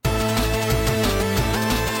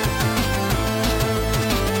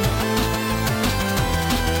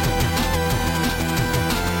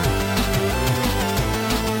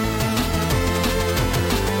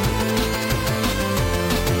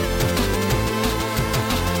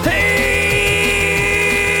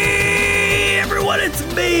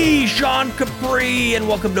Sean Capri, and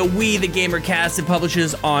welcome to We the Gamercast. It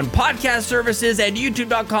publishes on podcast services and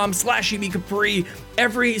youtube.com/YumiCapri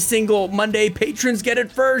every single Monday. Patrons get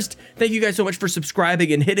it first. Thank you guys so much for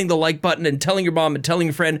subscribing and hitting the like button and telling your mom and telling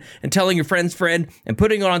your friend and telling your friend's friend and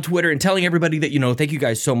putting it on Twitter and telling everybody that you know. Thank you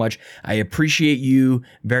guys so much. I appreciate you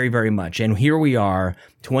very, very much. And here we are,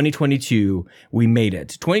 2022. We made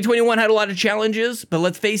it. 2021 had a lot of challenges, but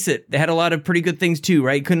let's face it, they had a lot of pretty good things too,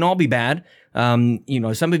 right? Couldn't all be bad. Some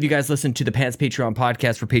of you guys listen to the Pants Patreon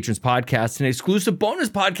podcast for Patrons Podcast, an exclusive bonus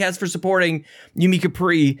podcast for supporting Yumi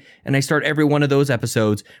Capri. And I start every one of those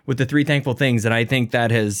episodes with the 3 thankful things. And I think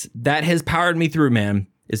that has powered me through, man.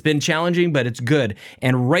 It's been challenging, but it's good.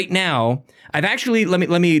 And right now, I've actually, let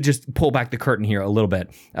me just pull back the curtain here a little bit.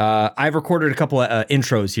 I've recorded a couple of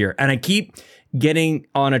intros here, and I keep getting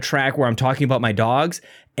on a track where I'm talking about my dogs,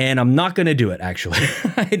 and I'm not going to do it, actually.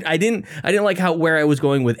 I didn't like where I was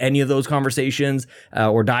going with any of those conversations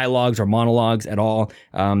or dialogues or monologues at all.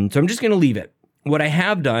 So I'm just going to leave it. What I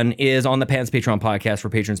have done is on the Pants Patreon podcast for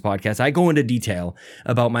Patrons Podcast, I go into detail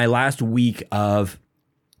about my last week of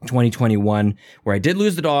 2021, where I did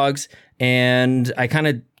lose the dogs, and I kind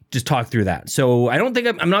of just talk through that. So I don't think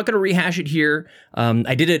I'm not going to rehash it here.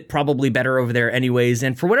 I did it probably better over there anyways.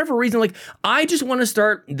 And for whatever reason, I just want to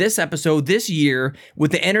start this episode this year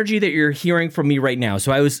with the energy that you're hearing from me right now.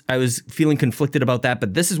 So I was feeling conflicted about that,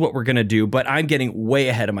 but this is what we're going to do. But I'm getting way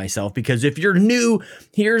ahead of myself, because if you're new,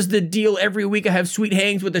 here's the deal. Every week I have sweet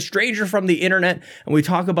hangs with a stranger from the internet, and we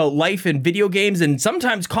talk about life and video games and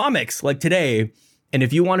sometimes comics like today. And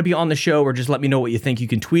if you want to be on the show or just let me know what you think, you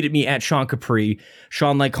can tweet at me at Sean Capri,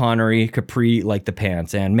 Sean like Connery, Capri like the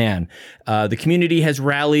pants. And man, the community has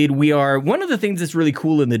rallied. We are, one of the things that's really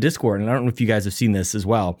cool in the Discord, and I don't know if you guys have seen this as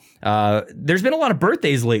well, there's been a lot of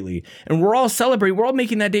birthdays lately, and we're all celebrating. We're all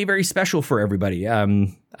making that day very special for everybody.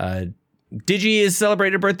 Digi is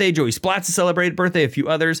celebrated birthday. Joey Splats is celebrated birthday. A few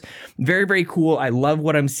others. Very, very cool. I love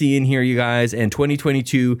what I'm seeing here, you guys. And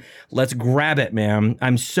 2022, let's grab it, man.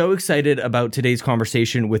 I'm so excited about today's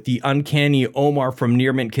conversation with the uncanny Omar from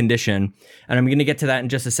Near Mint Condition. And I'm going to get to that in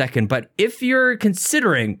just a second. But if you're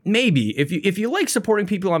considering, maybe, if you like supporting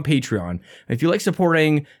people on Patreon, if you like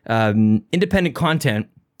supporting independent content,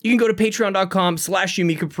 you can go to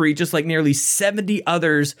patreon.com/YumiCapri, just like nearly 70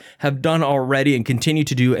 others have done already and continue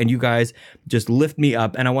to do. And you guys just lift me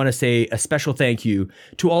up. And I want to say a special thank you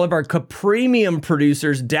to all of our Capremium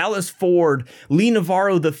producers, Dallas Ford, Lee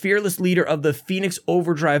Navarro, the fearless leader of the Phoenix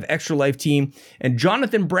Overdrive Extra Life team, and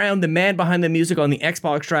Jonathan Brown, the man behind the music on the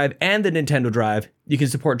Xbox Drive and the Nintendo Drive. You can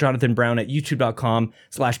support Jonathan Brown at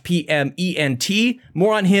youtube.com/PMENT.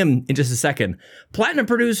 More on him in just a second. Platinum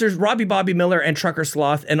producers, Robbie Bobby Miller and Trucker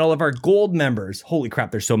Sloth, and all of our gold members. Holy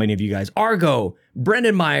crap, there's so many of you guys. Argo,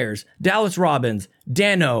 Brendan Myers, Dallas Robbins,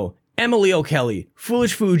 Dano, Emily O'Kelly,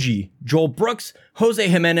 Foolish Fuji, Joel Brooks, Jose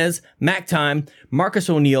Jimenez, Mac Time, Marcus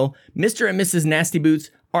O'Neill, Mr. and Mrs. Nasty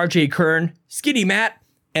Boots, RJ Kern, Skinny Matt,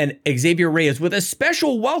 and Xavier Reyes, with a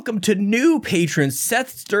special welcome to new patrons,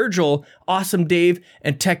 Seth Sturgill, Awesome Dave,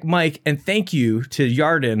 and Tech Mike. And thank you to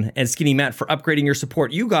Yarden and Skinny Matt for upgrading your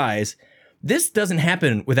support. You guys, this doesn't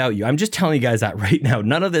happen without you. I'm just telling you guys that right now.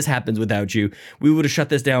 None of this happens without you. We would have shut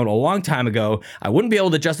this down a long time ago. I wouldn't be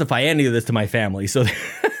able to justify any of this to my family. So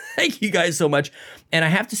thank you guys so much. And I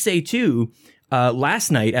have to say too,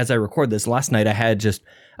 last night, as I record this, I had just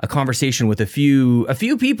a conversation with a few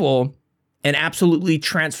people. An absolutely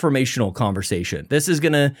transformational conversation.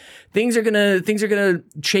 Things are gonna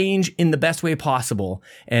change in the best way possible.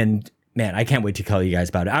 And man, I can't wait to tell you guys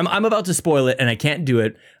about it. I'm about to spoil it, and I can't do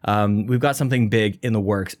it. We've got something big in the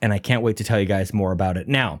works, and I can't wait to tell you guys more about it.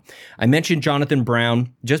 Now, I mentioned Jonathan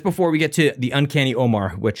Brown just before we get to the uncanny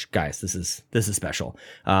Omar, which, guys, this is special.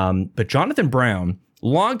 But Jonathan Brown,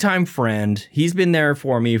 longtime friend, he's been there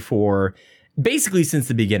for me for basically since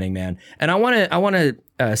the beginning, man. And I want to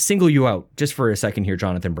single you out just for a second here,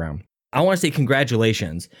 Jonathan Brown. I want to say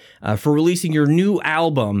congratulations for releasing your new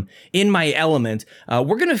album, In My Element.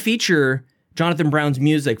 We're going to feature Jonathan Brown's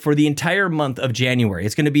music for the entire month of January.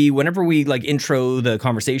 It's going to be whenever we intro the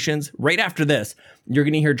conversations. Right after this, you're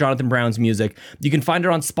going to hear Jonathan Brown's music. You can find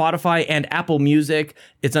it on Spotify and Apple Music.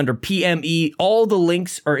 It's under PME. All the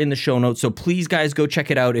links are in the show notes. So please, guys, go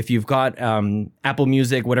check it out. If you've got Apple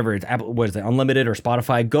Music, whatever it's Apple, what is it, Unlimited or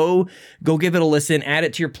Spotify, go give it a listen. Add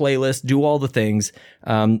it to your playlist. Do all the things.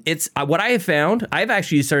 It's what I have found. I've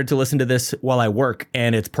actually started to listen to this while I work,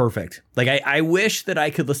 and it's perfect. I wish that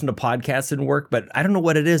I could listen to podcasts in didn't work, but I don't know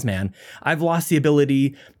what it is, man. I've lost the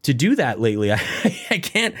ability to do that lately. I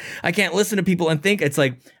can't listen to people and think. It's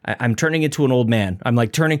like I'm turning into an old man. I'm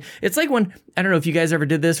like turning. It's like when, I don't know if you guys ever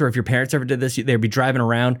did this or if your parents ever did this, they'd be driving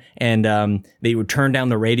around and they would turn down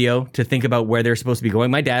the radio to think about where they're supposed to be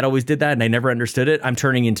going. My dad always did that and I never understood it. I'm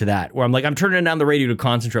turning into that, where I'm like, I'm turning down the radio to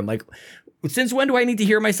concentrate. I'm like, since when do I need to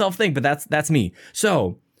hear myself think? But that's me.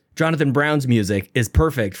 So Jonathan Brown's music is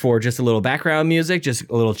perfect for just a little background music, just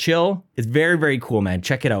a little chill. It's very, very cool, man.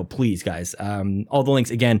 Check it out, please, guys. All the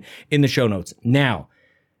links, again, in the show notes. Now,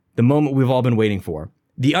 the moment we've all been waiting for.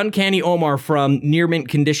 The Uncanny Omar from Near Mint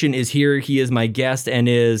Condition is here. He is my guest and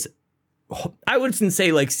is, I wouldn't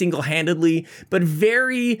say like single-handedly, but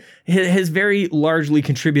has very largely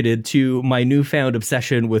contributed to my newfound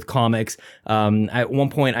obsession with comics. At one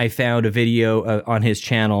point, I found a video on his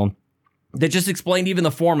channel that just explained even the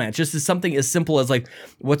format, just as something as simple as like,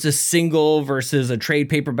 what's a single versus a trade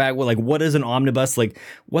paperback? Well, like, what is an omnibus? Like,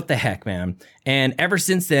 what the heck, man? And ever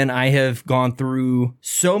since then, I have gone through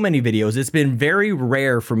so many videos. It's been very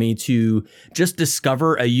rare for me to just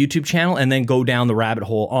discover a YouTube channel and then go down the rabbit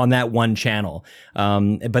hole on that one channel.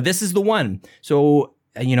 But this is the one. So,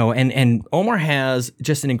 you know, and Omar has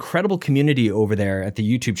just an incredible community over there at the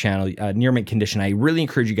YouTube channel, Near Mint Condition. I really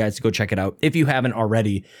encourage you guys to go check it out if you haven't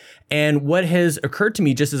already. And what has occurred to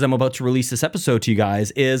me just as I'm about to release this episode to you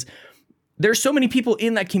guys is there's so many people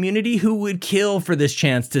in that community who would kill for this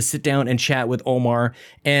chance to sit down and chat with Omar,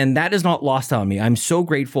 and that is not lost on me. I'm so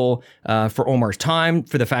grateful for Omar's time,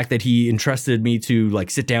 for the fact that he entrusted me to like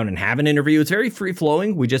sit down and have an interview. It's very free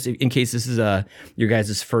flowing. We just, in case this is your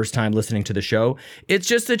guys' first time listening to the show, it's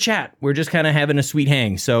just a chat. We're just kind of having a sweet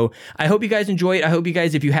hang. So I hope you guys enjoy it. I hope you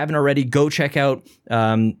guys, if you haven't already, go check out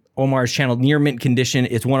Omar's channel, Near Mint Condition.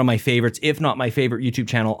 It's one of my favorites, if not my favorite YouTube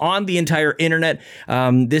channel on the entire internet.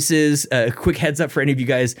 This is a quick heads up for any of you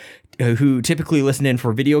guys who typically listen in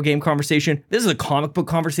for video game conversation. This is a comic book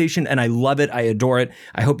conversation, and I love it. I adore it.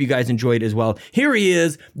 I hope you guys enjoy it as well. Here he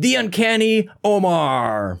is, the Uncanny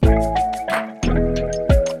Omar.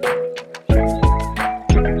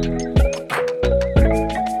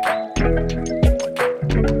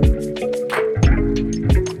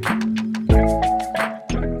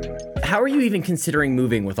 How are you even considering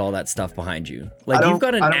moving with all that stuff behind you? Like, you've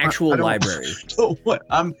got an actual library. So what?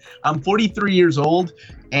 I'm 43 years old,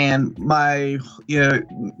 and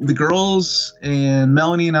the girls and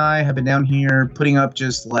Melanie and I have been down here putting up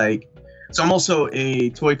just like. So I'm also a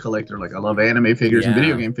toy collector. Like, I love anime figures and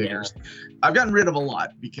video game figures. Yeah. I've gotten rid of a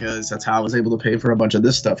lot because that's how I was able to pay for a bunch of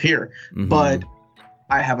this stuff here. Mm-hmm. But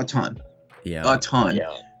I have a ton. Yeah. A ton.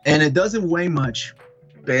 Yeah. And it doesn't weigh much.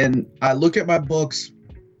 And I look at my books.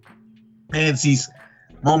 And it's these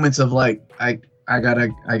moments of like, I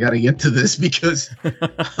gotta get to this because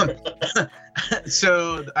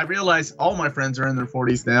so I realize all my friends are in their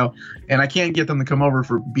 40s now and I can't get them to come over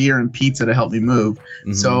for beer and pizza to help me move.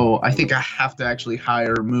 Mm-hmm. So I think I have to actually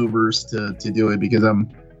hire movers to do it because I'm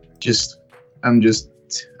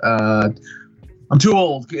too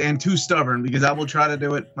old and too stubborn because I will try to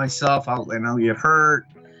do it myself. I'll get hurt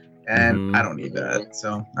and I don't need that.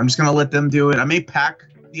 So I'm just going to let them do it. I may pack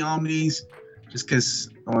the Omnis just because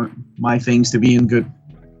I want my things to be in good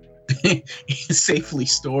safely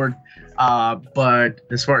stored, but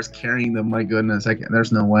as far as carrying them, my goodness,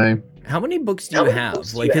 there's no way. How many books do you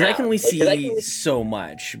have? Like, because I can only see so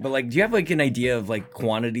much, but like, do you have like an idea of like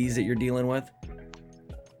quantities that you're dealing with?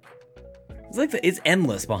 It's like it's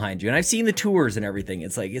endless behind you, and I've seen the tours and everything.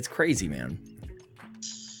 It's like, it's crazy, man.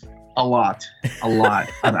 A lot. I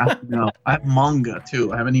have manga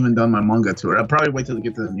too. I haven't even done my manga tour. I'll probably wait till we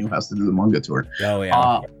get to the new house to do the manga tour. Oh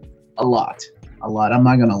yeah. A lot. I'm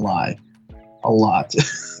not gonna lie. A lot.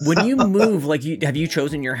 When you move, like, have you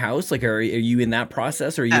chosen your house? Like, are you in that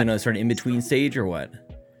process, or are you in a sort of in between stage, or what?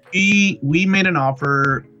 We made an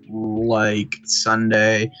offer like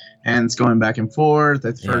Sunday, and it's going back and forth.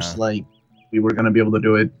 At first, like, we were gonna be able to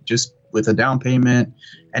do it just with a down payment,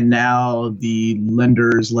 and now the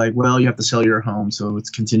lender's like, well, you have to sell your home, so it's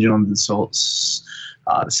contingent on the sale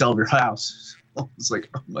of your house. It's like,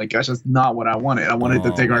 oh my gosh, that's not what I wanted. I wanted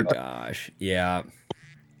to take our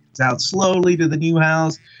out slowly to the new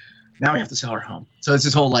house. Now we have to sell our home, so it's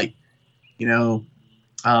this whole like, you have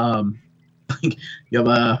a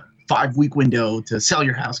 5-week window to sell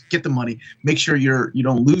your house, get the money, make sure you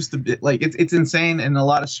don't lose the bit. Like, it's insane and a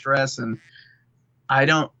lot of stress, and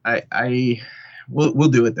we'll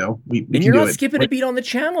do it though. We and you're not skipping a beat on the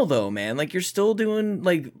channel though, man. Like, you're still doing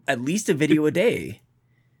like at least a video a day.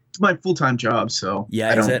 It's my full-time job, so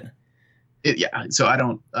yeah. Is it? Yeah. So I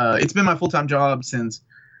don't. It's been my full-time job since.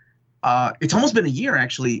 It's almost been a year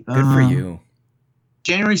actually. Good for you.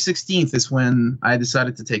 January 16th is when I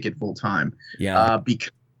decided to take it full time. Yeah.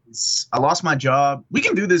 Because I lost my job. We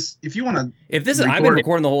can do this if you want to. If this is, I've been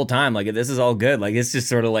recording the whole time. Like, this is all good. Like, it's just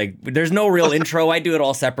sort of like, there's no real intro. I do it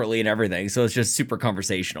all separately and everything. So it's just super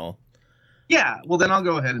conversational. Yeah. Well, then I'll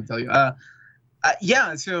go ahead and tell you.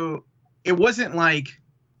 Yeah. So it wasn't like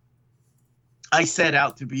I set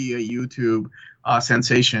out to be a YouTube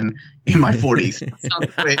sensation in my 40s.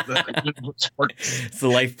 It's the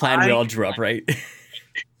life plan we all drew up, right?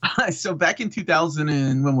 So back in 2000,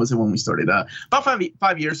 and when was it when we started? About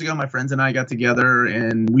five years ago, my friends and I got together,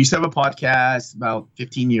 and we used to have a podcast about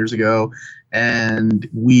 15 years ago, and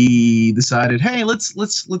we decided, hey, let's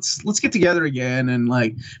get together again and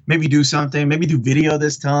like maybe do something, maybe do video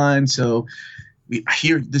this time. So I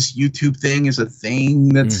hear this YouTube thing is a thing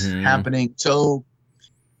that's happening. So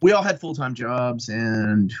we all had full-time jobs,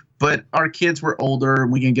 but our kids were older,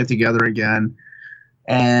 and we can get together again,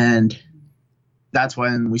 and that's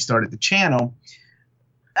when we started the channel.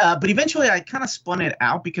 But eventually I kind of spun it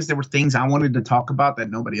out because there were things I wanted to talk about that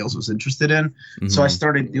nobody else was interested in. So I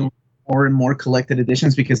started doing more and more collected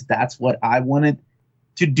editions because that's what I wanted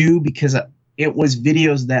to do, because it was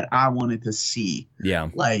videos that I wanted to see. Yeah.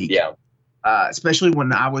 Especially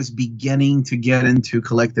when I was beginning to get into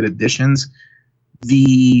collected editions,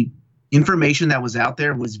 the information that was out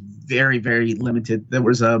there was very, very limited. There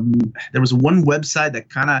was one website that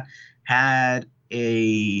kind of had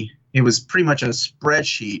it was pretty much a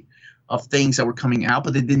spreadsheet of things that were coming out,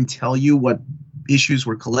 but they didn't tell you what issues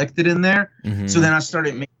were collected in there. So then I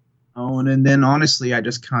started making my own, and then honestly, I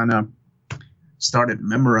just kind of started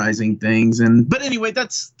memorizing things. But anyway,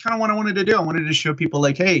 that's kind of what I wanted to do. I wanted to show people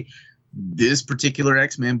like, hey, this particular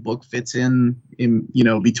X-Men book fits in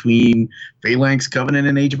between Phalanx Covenant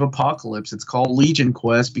and Age of Apocalypse. It's called Legion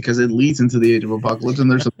Quest because it leads into the Age of Apocalypse,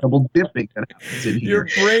 and there's a double dipping that happens in here.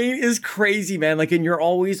 Your brain is crazy, man. Like, and you're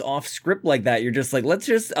always off script like that. You're just like,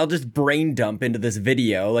 I'll just brain dump into this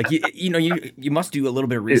video. Like, you must do a little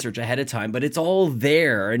bit of research ahead of time, but it's all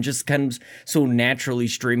there and just kind of so naturally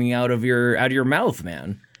streaming out of your mouth,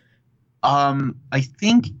 man. I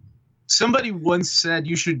think somebody once said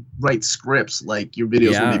you should write scripts, like your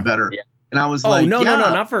videos will be better. Yeah. And I was like, no,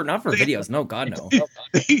 not for videos. No, God, no.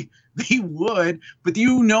 They would, but do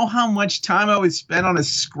you know how much time I would spend on a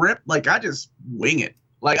script? Like, I just wing it.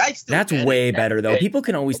 Like, that's way better though. People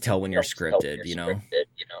can always tell when you're scripted, you know?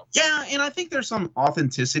 Yeah, and I think there's some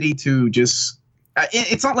authenticity to just.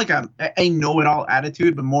 It's not like a know-it-all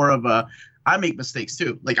attitude, but more of a. I make mistakes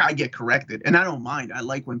too. Like, I get corrected, and I don't mind. I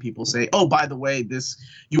like when people say, "Oh, by the way, they're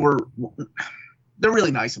really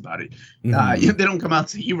nice about it." They don't come out and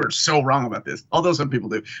say, "You were so wrong about this," although some people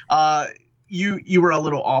do. You were a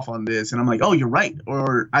little off on this, and I'm like, "Oh, you're right,"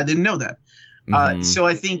 or "I didn't know that." So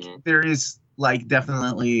I think there is like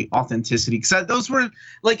definitely authenticity, because those were,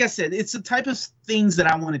 like I said, it's the type of things that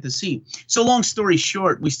I wanted to see. So long story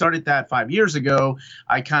short, we started that 5 years ago.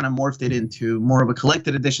 I kind of morphed it into more of a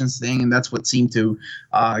collected editions thing, and that's what seemed to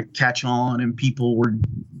catch on, and people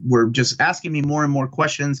were just asking me more and more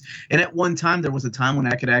questions. And at one time, there was a time when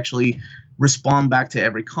I could actually respond back to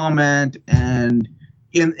every comment, and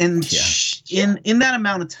in that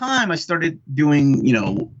amount of time, I started doing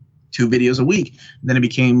 2 videos a week. Then it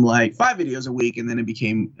became like 5 videos a week, and then it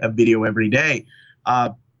became a video every day.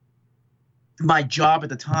 My job at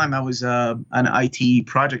the time, I was an IT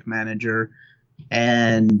project manager,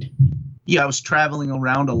 and I was traveling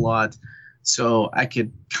around a lot, so I could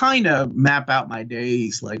kind of map out my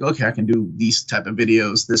days. Like, okay, I can do these type of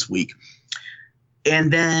videos this week.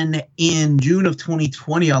 And then in June of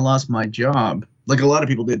 2020, I lost my job, like a lot of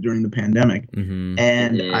people did during the pandemic,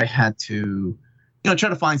 and I had to. Try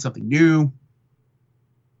to find something new,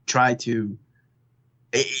 and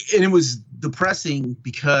it was depressing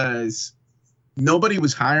because nobody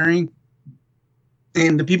was hiring,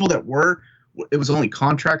 and the people that were, it was only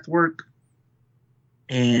contract work,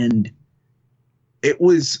 and it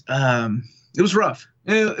was rough.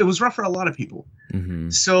 It was rough for a lot of people.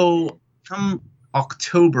 So come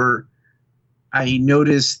October, I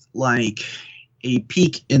noticed like a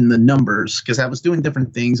peak in the numbers because I was doing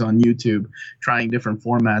different things on YouTube, trying different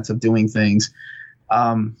formats of doing things.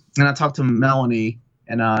 And I talked to Melanie,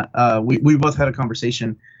 and we both had a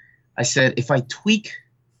conversation. I said, if I tweak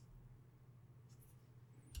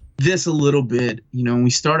this a little bit, we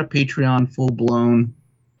start a Patreon full blown.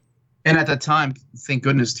 And at that time, thank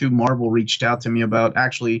goodness too, Marvel reached out to me about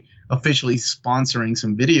actually officially sponsoring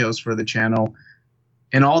some videos for the channel.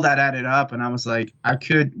 And all that added up, and I was like, I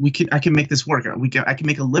can make this work. I can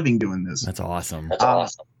make a living doing this. That's awesome.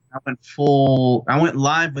 I went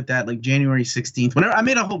live with that like January 16th. Whenever I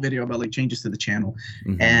made a whole video about like changes to the channel,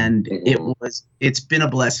 and it's been a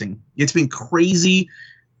blessing. It's been crazy.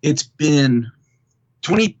 It's been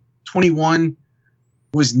 2021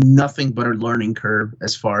 was nothing but a learning curve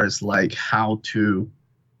as far as like how to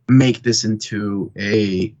make this into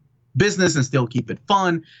a business and still keep it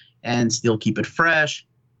fun and still keep it fresh.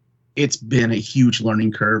 It's been a huge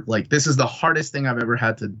learning curve. Like, this is the hardest thing I've ever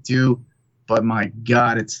had to do, but my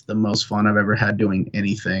God, it's the most fun I've ever had doing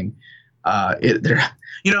anything.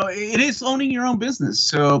 It is owning your own business.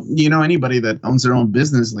 So, anybody that owns their own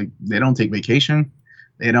business, like, they don't take vacation.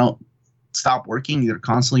 They don't stop working. They're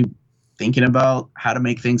constantly thinking about how to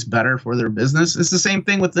make things better for their business. It's the same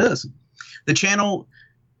thing with this. The channel,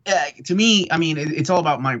 to me, I mean, it's all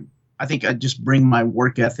about I think I just bring my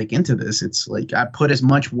work ethic into this. It's like I put as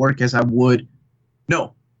much work as I would.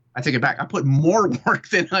 No, I take it back. I put more work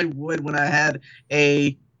than I would when I had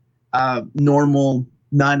a normal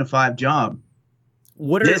 9-to-5 job.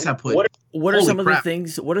 What are some of the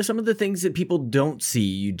things? What are some of the things that people don't see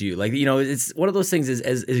you do? Like, it's one of those things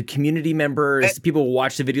as a community member, as people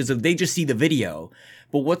watch the videos, they just see the video,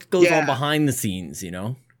 but what goes on behind the scenes?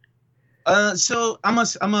 So I'm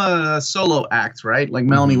a solo act, right? Like,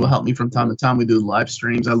 Melanie will help me from time to time. We do live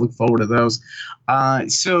streams. I look forward to those.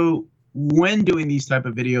 So when doing these type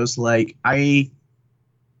of videos, like,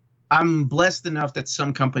 I'm blessed enough that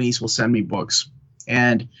some companies will send me books,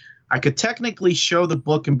 and I could technically show the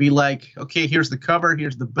book and be like, okay, here's the cover,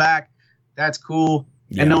 here's the back. That's cool.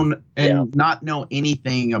 Yeah. And not know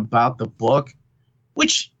anything about the book,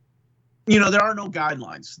 which, there are no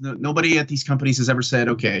guidelines. Nobody at these companies has ever said,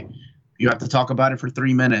 okay, you have to talk about it for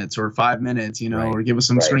 3 minutes or 5 minutes, or give us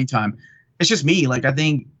some screen time. It's just me. Like, I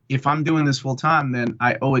think if I'm doing this full time, then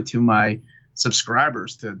I owe it to my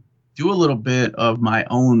subscribers to do a little bit of my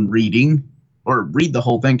own reading, or read the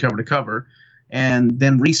whole thing cover to cover, and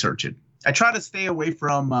then research it. I try to stay away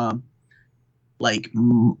from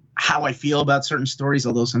how I feel about certain stories,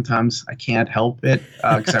 although sometimes I can't help it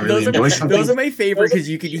because I really enjoy something. Those are my favorite, because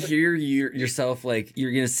you can hear yourself, like,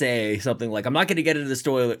 you're gonna say something like, I'm not gonna get into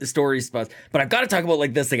the story spots, but I've got to talk about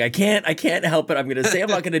like this thing. I can't help it. I'm gonna say I'm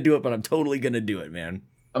not gonna do it, but I'm totally gonna do it, man.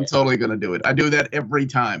 I'm totally gonna do it. I do that every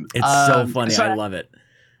time. It's so funny. I love it.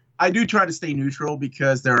 I do try to stay neutral,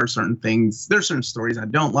 because there are certain stories I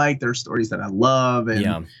don't like. There are stories that I love.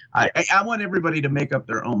 And I want everybody to make up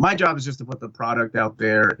their own. My job is just to put the product out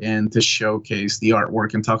there and to showcase the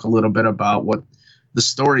artwork and talk a little bit about what the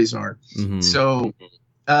stories are. So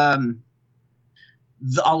a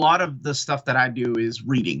lot of the stuff that I do is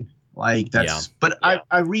reading. Like, but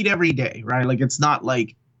I read every day, right? Like, it's not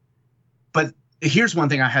like, but here's one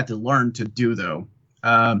thing I had to learn to do, though.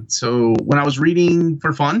 So when I was reading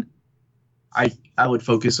for fun, I would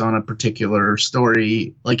focus on a particular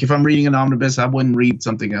story. Like, if I'm reading an omnibus, I wouldn't read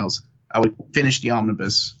something else. I would finish the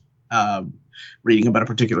omnibus, reading about a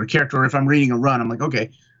particular character. Or if I'm reading a run, I'm like, okay,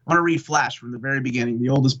 I want to read Flash from the very beginning, the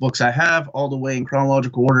oldest books I have, all the way in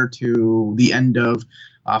chronological order to the end of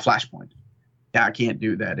Flashpoint. Yeah, I can't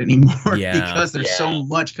do that anymore because there's so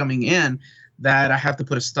much coming in that I have to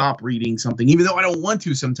put a stop reading something, even though I don't want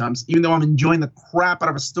to sometimes. Even though I'm enjoying the crap out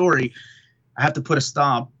of a story, I have to put a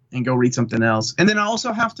stop and go read something else. And then I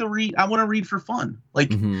also have to read. I want to read for fun.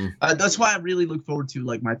 Like, that's why I really look forward to,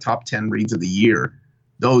 like, my top 10 reads of the year.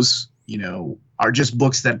 Those, are just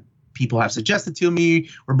books that people have suggested to me,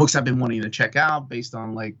 or books I've been wanting to check out based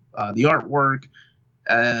on, like, the artwork.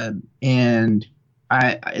 And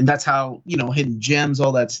that's how, hidden gems,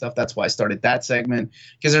 all that stuff. That's why I started that segment,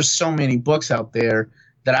 because there's so many books out there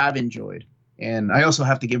that I've enjoyed. And I also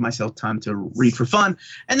have to give myself time to read for fun.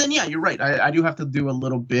 And then, you're right. I do have to do a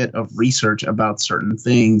little bit of research about certain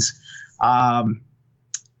things, and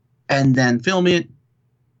then film it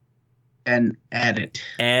and edit.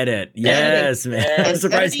 Yes, man. I'm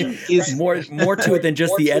surprised is more to it than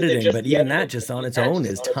just the editing, but even that just on its own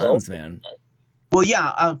is tons, man.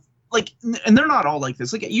 Well, and they're not all like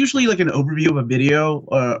this. Like, usually, like, an overview of a video,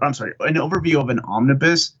 an overview of an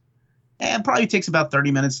omnibus, and probably takes about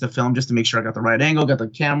 30 minutes to film, just to make sure I got the right angle, got the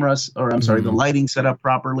cameras, the lighting set up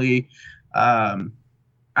properly. I'm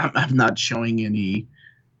not showing any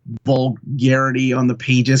vulgarity on the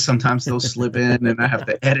pages. Sometimes they'll slip in, and I have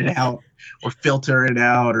to edit out or filter it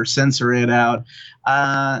out or censor it out.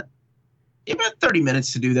 About 30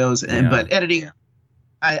 minutes to do those, but editing,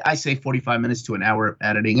 I say 45 minutes to an hour of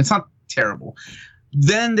editing. It's not terrible.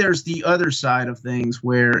 Then there's the other side of things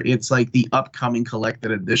where it's like the upcoming collected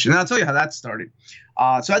edition. And I'll tell you how that started.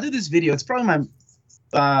 So I did this video. It's probably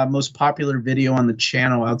my most popular video on the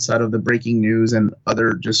channel outside of the breaking news and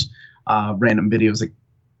other just random videos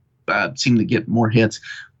that seem to get more hits.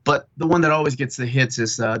 But the one that always gets the hits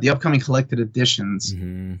is the upcoming collected editions.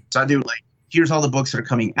 Mm-hmm. So I do like, here's all the books that are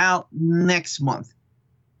coming out next month.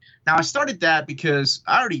 Now I started that because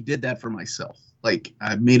I already did that for myself. Like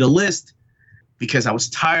I made a list because I was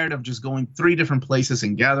tired of just going 3 different places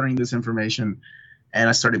and gathering this information. And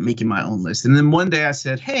I started making my own list. And then one day I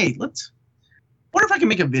said, hey, what if I can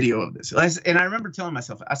make a video of this? And I remember telling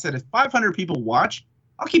myself, I said, if 500 people watch,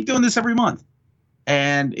 I'll keep doing this every month.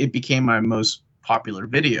 And it became my most popular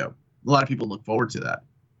video. A lot of people look forward to that.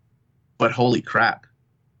 But holy crap,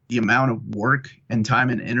 the amount of work and time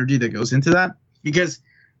and energy that goes into that. Because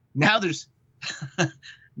now there's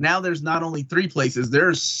not only 3 places,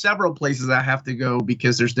 there's several places I have to go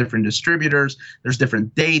because there's different distributors, there's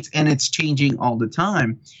different dates, and it's changing all the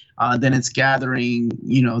time. Then it's gathering,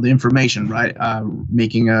 the information, right?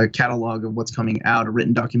 Making a catalog of what's coming out, a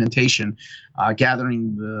written documentation,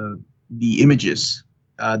 gathering the images,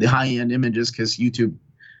 the high-end images, because YouTube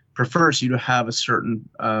prefers you to have a certain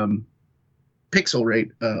pixel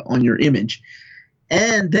rate on your image.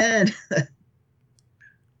 And then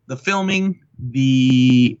the filming,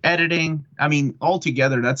 the editing, I mean,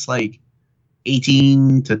 altogether, that's like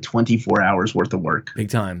 18 to 24 hours worth of work. Big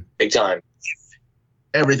time.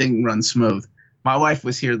 Everything runs smooth. My wife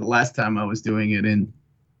was here the last time I was doing it in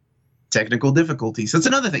technical difficulties. That's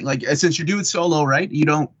another thing. Like, since you do it solo, right? You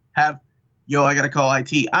don't have, I got to call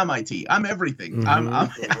IT. I'm IT. I'm everything. Mm-hmm. I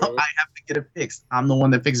have to get it fixed. I'm the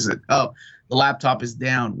one that fixes it. Oh, the laptop is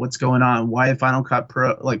down. What's going on? Why did Final Cut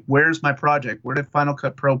Pro? Like, where's my project? Where did Final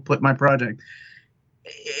Cut Pro put my project?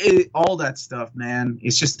 All that stuff, man.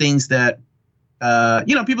 It's just things that,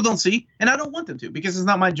 people don't see, and I don't want them to, because it's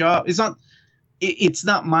not my job. It's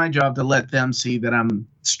not my job to let them see that I'm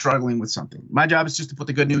struggling with something. My job is just to put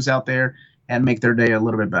the good news out there and make their day a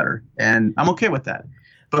little bit better, and I'm okay with that.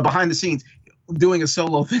 But behind the scenes, doing a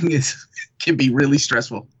solo thing can be really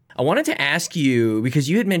stressful. I wanted to ask you, because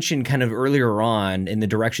you had mentioned kind of earlier on in the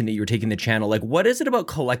direction that you were taking the channel, like, what is it about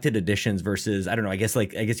collected editions versus, I don't know, I guess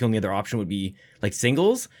the only other option would be like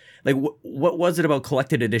singles. Like, what was it about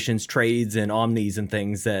collected editions, trades and omnis and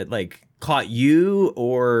things that like caught you,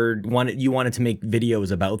 or you wanted to make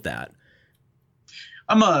videos about that?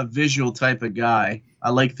 I'm a visual type of guy. I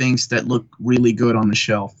like things that look really good on the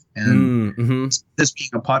shelf. And this being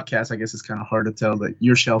a podcast, I guess it's kind of hard to tell that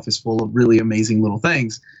your shelf is full of really amazing little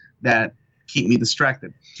things that keep me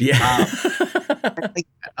distracted. Yeah. I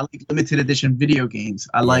like limited edition video games.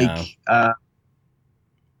 I like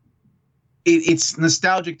it's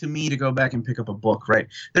nostalgic to me to go back and pick up a book, right?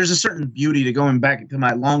 There's a certain beauty to going back to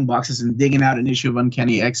my long boxes and digging out an issue of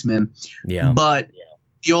Uncanny X-Men. Yeah. But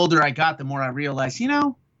the older I got, the more I realized,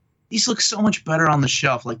 these look so much better on the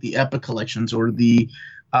shelf, like the Epic collections or the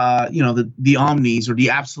Omnis or the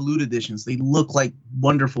Absolute editions. They look like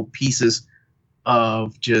wonderful pieces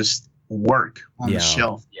of just work on the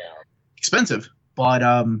shelf. Yeah. Expensive, but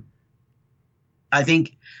I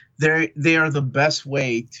think they are the best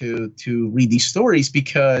way to read these stories,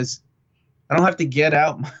 because I don't have to get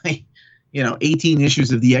out my 18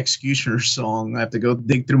 issues of the Executioner song. I have to go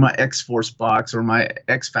dig through my X-Force box or my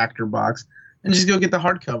X-Factor box and just go get the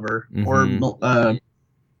hardcover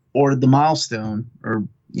or the Milestone, or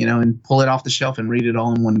and pull it off the shelf and read it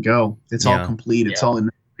all in one go. It's all complete. It's all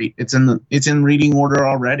it's in reading order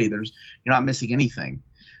already. You're not missing anything.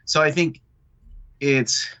 So I think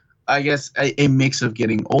it's, I guess, a mix of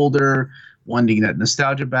getting older, wanting that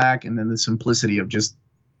nostalgia back, and then the simplicity of just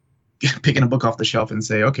picking a book off the shelf and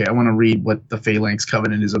say, okay, I want to read what the Phalanx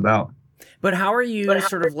Covenant is about. But how are you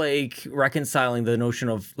sort of like reconciling the notion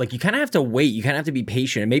of, like, you kind of have to wait, you kind of have to be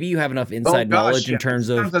patient, and maybe you have enough inside knowledge in terms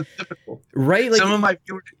of, that's typical. Right? Like,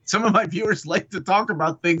 some of my viewers like to talk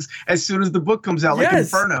about things as soon as the book comes out, like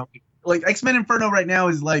Inferno. Like X-Men Inferno right now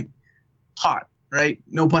is like hot, right?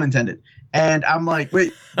 No pun intended. And I'm like,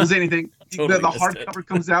 wait, don't say anything. Totally the hardcover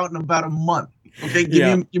comes out in about a month. Okay,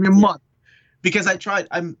 give me a month, because I tried.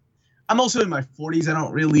 I'm also in my 40s. I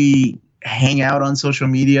don't really hang out on social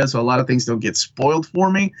media, so a lot of things don't get spoiled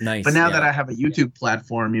for me. Nice. But now that I have a YouTube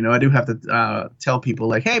platform, I do have to tell people,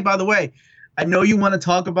 like, hey, by the way, I know you want to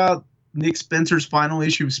talk about Nick Spencer's final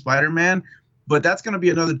issue of Spider-Man, but that's going to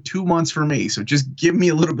be another 2 months for me. So just give me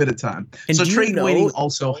a little bit of time. And so trade waiting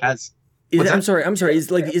also has. I'm sorry. Is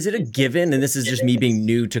it a given? And this is just me being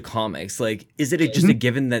new to comics. Like, is it just a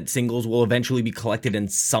given that singles will eventually be collected in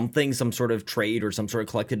something, some sort of trade or some sort of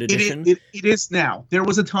collected edition? It is now. There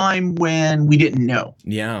was a time when we didn't know.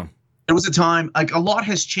 Yeah. There was a time, like, a lot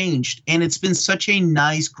has changed, and it's been such a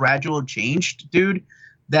nice gradual change, dude,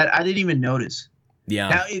 that I didn't even notice.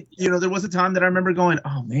 Yeah. Now, there was a time that I remember going,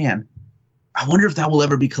 oh man, I wonder if that will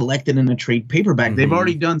ever be collected in a trade paperback. They've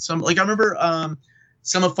already done some. Like, I remember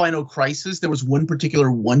some of Final Crisis. There was one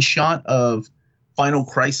particular one-shot of Final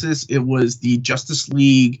Crisis. It was the Justice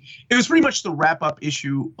League. It was pretty much the wrap-up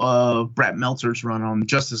issue of Brett Meltzer's run on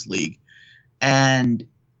Justice League. And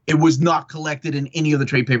it was not collected in any of the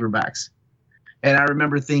trade paperbacks. And I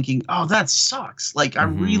remember thinking, oh, that sucks. Like, I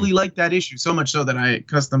really like that issue, so much so that I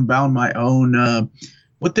custom bound my own.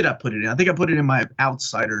 What did I put it in? I think I put it in my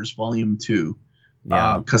Outsiders Volume 2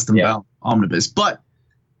 custom bound omnibus. But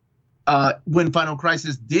when Final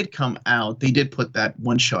Crisis did come out, they did put that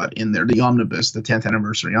one shot in there, the omnibus, the 10th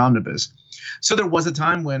anniversary omnibus. So there was a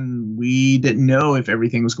time when we didn't know if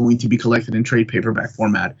everything was going to be collected in trade paperback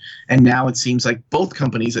format. And now it seems like both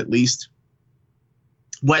companies, at least,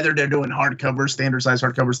 whether they're doing hardcovers, standard size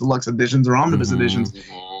hardcovers, deluxe editions, or omnibus editions,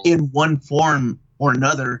 in one form or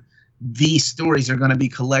another, these stories are going to be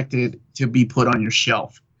collected to be put on your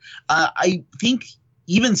shelf. I think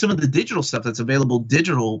even some of the digital stuff that's available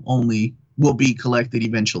digital only will be collected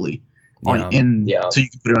eventually, so you can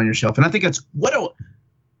put it on your shelf. And I think that's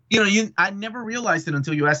I never realized it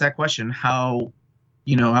until you asked that question. How,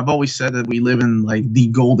 I've always said that we live in like the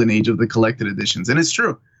golden age of the collected editions, and it's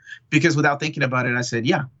true. Because without thinking about it, I said,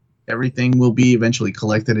 yeah, everything will be eventually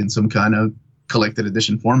collected in some kind of collected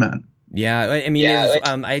edition format. Yeah, I mean,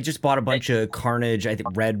 I just bought a bunch of Carnage, I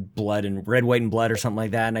think Red, White, and Blood or something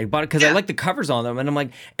like that, and I bought it because I like the covers on them, and I'm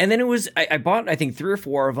like, and then it was, I bought, I think 3 or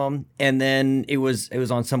 4 of them, and then it was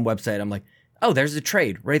on some website, I'm like, oh, there's a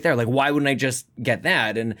trade right there. Like, why wouldn't I just get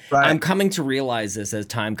that? And I'm coming to realize this as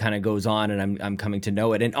time kind of goes on, and I'm coming to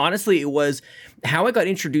know it. And honestly, it was how I got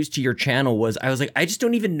introduced to your channel was I was like, I just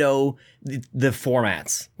don't even know the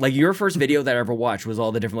formats. Like, your first video that I ever watched was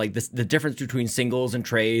all the different, like the difference between singles and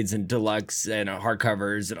trades and deluxe and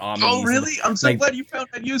hardcovers and omnis. Oh, really? I'm so glad you found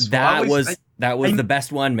that useful. That was the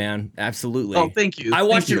best one, man. Absolutely. Oh, thank you. I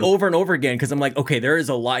watched it over and over again because I'm like, okay, there is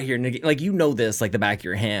a lot here. Like, this like the back of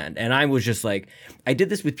your hand. And I was just like, I did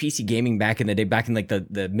this with PC gaming back in the day, back in like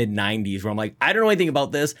the mid 90s, where I'm like, I don't know anything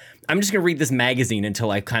about this. I'm just going to read this magazine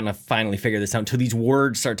until I kind of finally figure this out, until these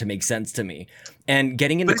words start to make sense to me. And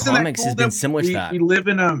getting into comics has been similar to that. We live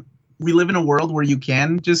in a world where you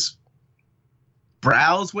can just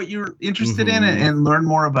browse what you're interested in and learn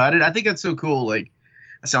more about it. I think that's so cool. Like,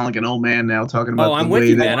 I sound like an old man now talking about I'm with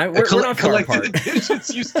you, man. We're not collected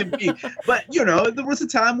editions used to be. But, there was a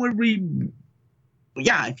time where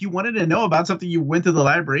if you wanted to know about something, you went to the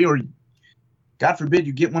library, or God forbid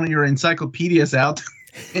you get one of your encyclopedias out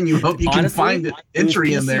and you hope you can find an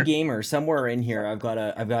entry in there. PC Gamer, somewhere in here, I've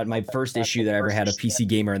got my first issue that I ever had of PC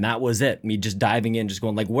Gamer, and that was it. Me just diving in, just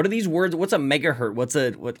going like, what are these words? What's a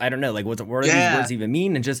megahertz? I don't know. Like, what do these words even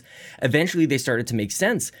mean? And just eventually they started to make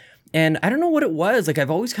sense. And I don't know what it was. Like,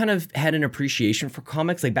 I've always kind of had an appreciation for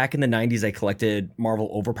comics. Like, back in the 90s, I collected Marvel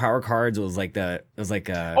Overpower cards. It was like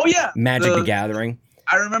Magic the Gathering.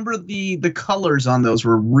 I remember the colors on those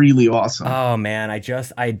were really awesome. Oh man, I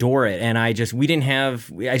adore it. And I just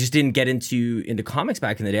didn't get into comics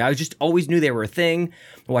back in the day. I just always knew they were a thing.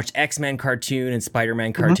 I watched X-Men cartoon and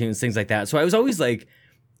Spider-Man cartoons, things like that. So I was always like,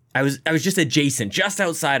 I was just adjacent, just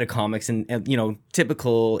outside of comics, and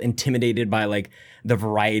typical, intimidated by like the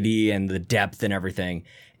variety and the depth and everything.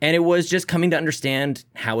 And it was just coming to understand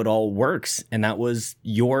how it all works. And that was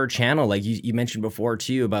your channel. Like you mentioned before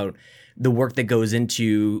too, about the work that goes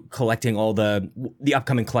into collecting all the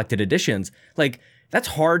upcoming collected editions. Like, that's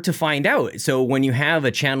hard to find out. So when you have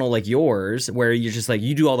a channel like yours, where you're just like,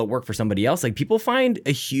 you do all the work for somebody else, like, people find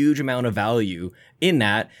a huge amount of value in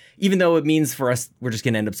that, even though it means for us, we're just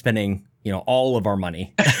going to end up spending, all of our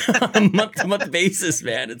money on a month-to-month basis,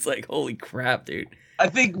 man. It's like, holy crap, dude. I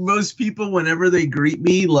think most people, whenever they greet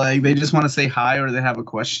me, like, they just want to say hi or they have a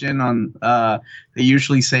question on, they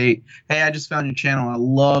usually say, hey, I just found your channel. I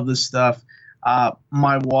love this stuff.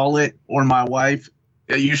 My wallet or my wife,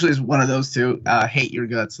 it usually is one of those two, hate your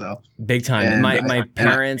guts though. Big time. And my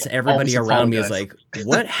parents, everybody around me is like,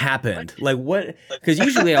 what happened? Like, what? Because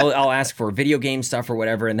usually I'll ask for video game stuff or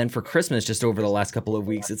whatever. And then for Christmas, just over the last couple of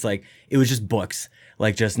weeks, it's like, it was just books.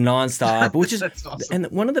 Like, just nonstop, which is awesome. And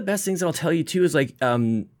one of the best things that I'll tell you too is like,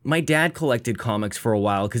 my dad collected comics for a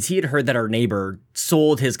while because he had heard that our neighbor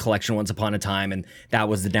sold his collection once upon a time, and that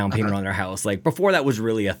was the down payment on their house. Like, before that was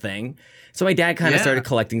really a thing. So my dad kind of started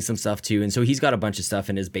collecting some stuff too, and so he's got a bunch of stuff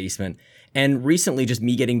in his basement. And recently, just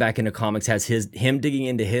me getting back into comics has him digging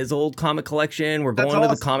into his old comic collection. We're going to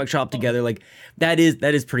the comic shop together. Like,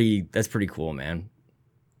 that's pretty cool, man.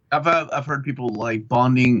 I've heard people like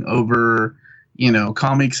bonding over,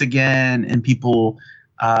 comics again, and people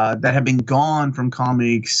that have been gone from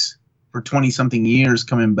comics for 20-something years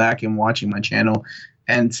coming back and watching my channel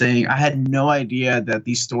and saying, I had no idea that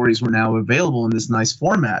these stories were now available in this nice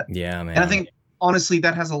format. Yeah, man. And I think honestly,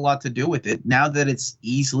 that has a lot to do with it. Now that it's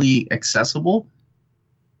easily accessible,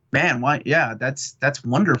 man, why? Yeah, that's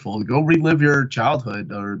wonderful. Go relive your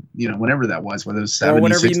childhood, or whatever that was, whether it was 70, or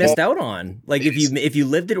whatever you 60. missed out on. Like if you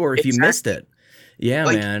lived it or if you missed it. Yeah,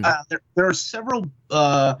 like, man. There are several.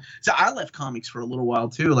 So I left comics for a little while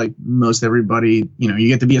too. Like most everybody, you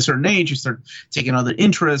get to be a certain age, you start taking other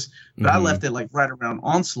interests. But I left it like right around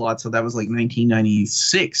Onslaught, so that was like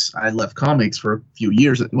 1996. I left comics for a few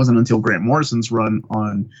years. It wasn't until Grant Morrison's run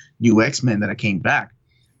on New X-Men that I came back.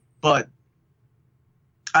 But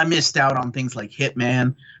I missed out on things like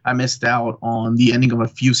Hitman. I missed out on the ending of a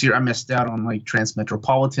few series. I missed out on like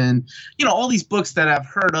Transmetropolitan. All these books that I've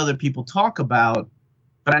heard other people talk about,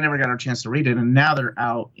 but I never got a chance to read it. And now they're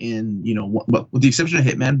out in, with the exception of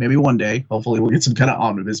Hitman, maybe one day. Hopefully we'll get some kind of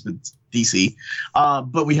omnibus with DC.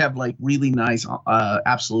 But we have like really nice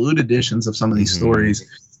absolute editions of some of these stories.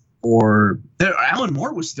 Or Alan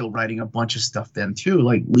Moore was still writing a bunch of stuff then too.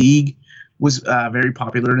 Like League was very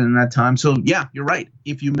popular in that time. So yeah, you're right.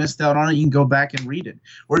 If you missed out on it, you can go back and read it.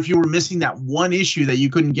 Or if you were missing that one issue that you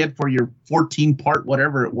couldn't get for your 14-part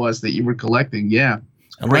whatever it was that you were collecting, yeah.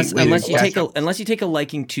 Unless you take a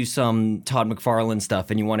liking to some Todd McFarlane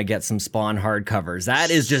stuff and you want to get some Spawn hardcovers,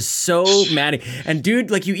 that is just so mad. And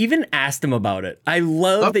dude, like you even asked him about it. I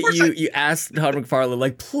love that you asked Todd McFarlane,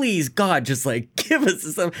 like, please God, just like give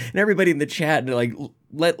us some. And everybody in the chat, like,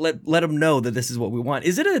 let them know that this is what we want.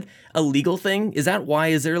 Is it a legal thing? Is that why?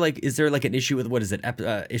 Is there like an issue with what is it?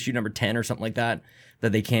 Issue number 10 or something like that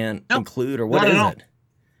they can't include, or what is it?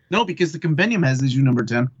 No, because the compendium has issue number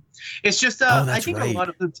 10. It's just I think right.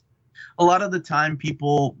 a lot of the time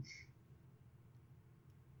people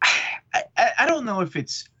I don't know if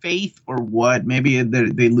it's faith or what. Maybe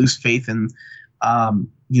they lose faith in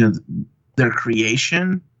their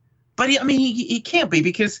creation. But I mean he can't be,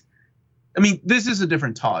 because I mean this is a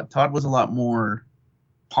different Todd. Todd was a lot more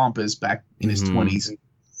pompous back in his 20s.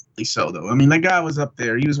 So though, I mean that guy was up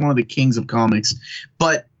there. He was one of the kings of comics.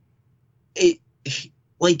 But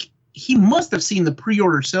he must have seen the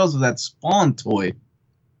pre-order sales of that Spawn toy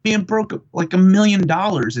being broke like $1 million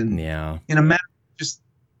in a matter of just,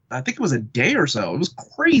 I think it was a day or so. It was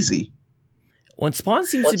crazy. Well, Spawn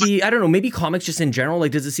seems to be, I don't know, maybe comics just in general.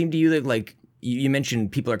 Like, does it seem to you that like you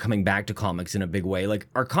mentioned people are coming back to comics in a big way? Like,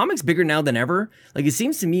 are comics bigger now than ever? Like, it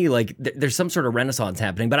seems to me like there's some sort of renaissance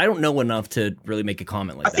happening, but I don't know enough to really make a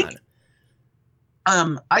comment like that.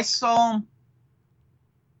 I saw,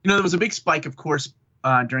 there was a big spike, of course,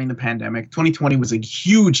 during the pandemic. 2020 was a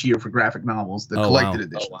huge year for graphic novels, the collected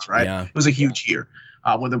editions, right? Yeah. It was a huge year.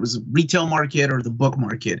 Whether it was the retail market or the book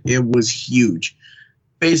market, it was huge.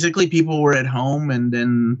 Basically, people were at home, and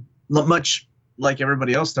then much like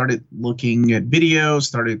everybody else started looking at videos,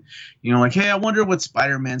 started, like, hey, I wonder what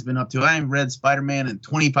Spider-Man's been up to. I haven't read Spider-Man in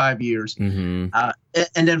 25 years. And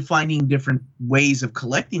then finding different ways of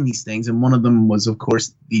collecting these things. And one of them was, of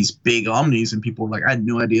course, these big omnis. And people were like, I had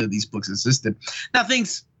no idea these books existed. Now,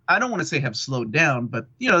 things, I don't want to say have slowed down, but,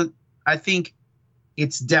 I think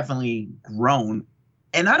it's definitely grown.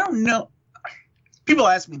 And I don't know. People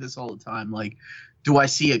ask me this all the time, like, do I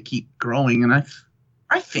see it keep growing? And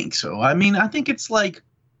I think so. I mean, I think it's like,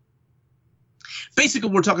 basically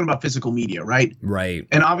we're talking about physical media, right? Right.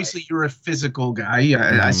 And obviously you're a physical guy.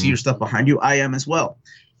 I see your stuff behind you. I am as well.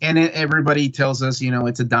 And everybody tells us,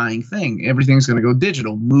 it's a dying thing. Everything's going to go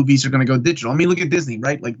digital. Movies are going to go digital. I mean, look at Disney,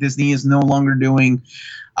 right? Like Disney is no longer doing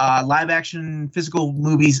live action physical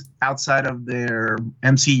movies outside of their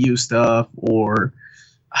MCU stuff, or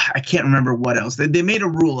I can't remember what else. They made a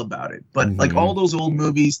rule about it, but like all those old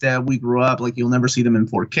movies that we grew up, like you'll never see them in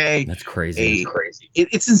 4K. That's crazy.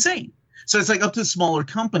 It's insane. So it's like up to smaller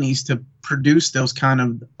companies to produce those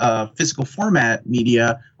kind of physical format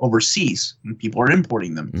media overseas, and people are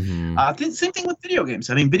importing them. Same thing with video games.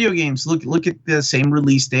 I mean, video games, look at the same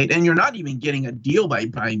release date, and you're not even getting a deal by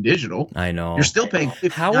buying digital. I know. You're still paying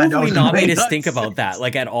 $59. How have we not made us think about that,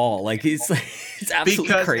 like, at all? Like, it's absolutely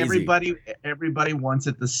because crazy. Everybody wants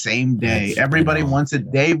it the same day. Everybody wants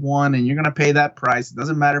it day one, and you're going to pay that price. It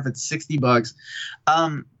doesn't matter if it's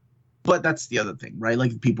 $60. But that's the other thing, right?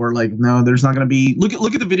 Like people are like, no, there's not going to be. Look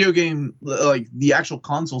at the video game, like the actual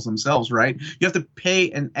consoles themselves, right? You have to pay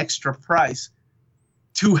an extra price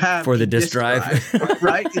to have for the disc drive.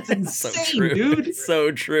 Right? It's insane, so true, dude. It's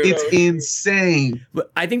so true. It's insane.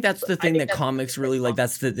 But I think that's the thing that comics really like.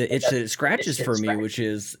 That's the itch that it scratches for me, which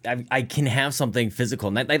is I can have something physical.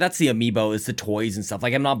 And that's the amiibo, is the toys and stuff.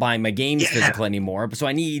 Like I'm not buying my games physical anymore, so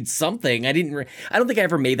I need something. I don't think I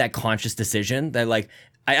ever made that conscious decision that like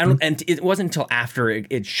I don't, and it wasn't until after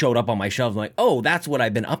it showed up on my shelf, I'm like, oh, that's what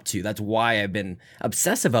I've been up to. That's why I've been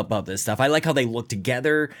obsessive about this stuff. I like how they look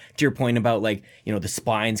together. To your point about like, you know, the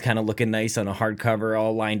spines kind of looking nice on a hardcover,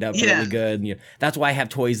 all lined up really good. You know, that's why I have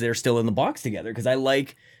toys that are still in the box together, because I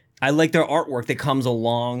like their artwork that comes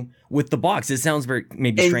along with the box. It sounds very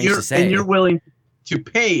maybe strange to say, and you're willing to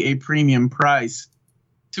pay a premium price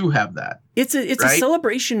to have that. It's a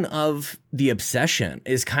celebration of the obsession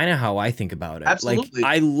is kind of how I think about it. Absolutely.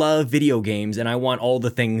 Like, I love video games and I want all the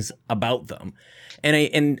things about them.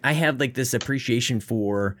 And I have like this appreciation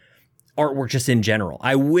for artwork just in general.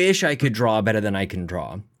 I wish I could draw better than I can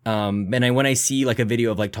draw. When I see like a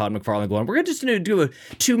video of like Todd McFarlane going, we're just going to do a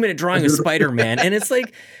 2-minute drawing of Spider-Man. And it's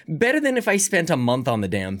like better than if I spent a month on the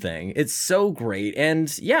damn thing. It's so great.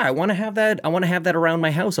 And yeah, I want to have that. I want to have that around my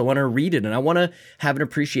house. I want to read it. And I want to have an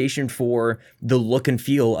appreciation for the look and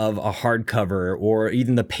feel of a hardcover or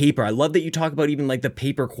even the paper. I love that you talk about even like the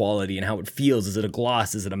paper quality and how it feels. Is it a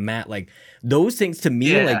gloss? Is it a matte? Like those things to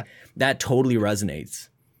me, like that totally resonates.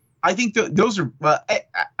 I think those are.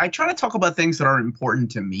 I try to talk about things that are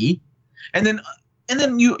important to me, and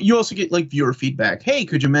then you also get like viewer feedback. Hey,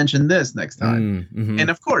 could you mention this next time? Mm-hmm.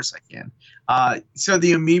 And of course I can. So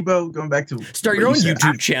the Amiibo, going back to start your own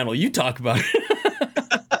YouTube channel. You talk about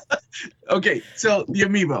it. Okay, so the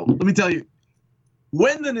Amiibo. Let me tell you,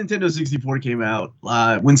 when the Nintendo 64 came out,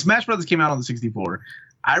 when Smash Brothers came out on the 64.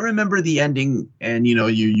 I remember the ending, and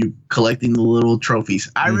you collecting the little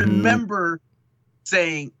trophies. I remember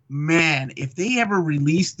saying, man, if they ever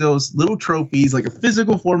release those little trophies, like a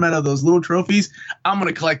physical format of those little trophies, I'm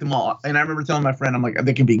going to collect them all. And I remember telling my friend, I'm like,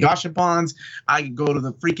 they can be Gashapons. I could go to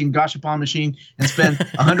the freaking Gashapon machine and spend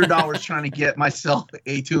 $100 trying to get myself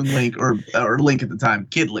a Toon Link or Link at the time,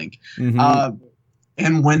 Kid Link. Mm-hmm.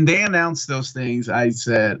 And when they announced those things, I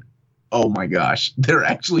said, oh my gosh, they're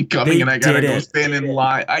actually coming, and I gotta go stand in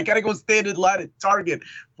line. I gotta go stand in line at Target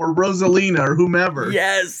for Rosalina or whomever.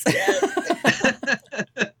 Yes.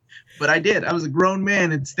 But I did. I was a grown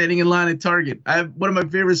man and standing in line at Target. I have one of my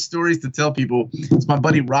favorite stories to tell people. It's my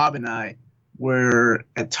buddy Rob and I were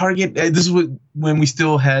at Target. This is when we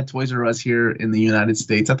still had Toys R Us here in the United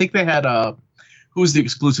States. I think they had who was the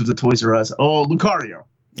exclusive to Toys R Us? Oh, Lucario.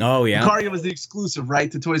 Oh yeah. Lucario was the exclusive,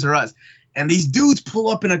 right, to Toys R Us. And these dudes pull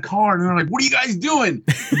up in a car and they're like, what are you guys doing?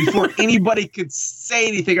 And before anybody could say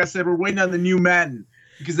anything, I said, we're waiting on the new Madden.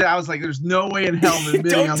 Because I was like, there's no way in hell I'm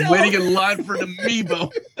admitting I'm waiting in line for an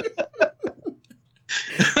Amiibo.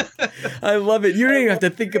 I love it. You don't even have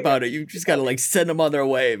to think about it. You just got to like send them on their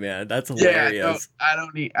way, man. That's hilarious. Yeah,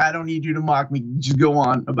 I don't need you to mock me. Just go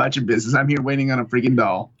on about your business. I'm here waiting on a freaking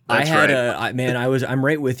doll. That's I'm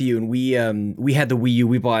right with you. And we had the Wii U.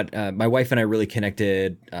 We bought, my wife and I really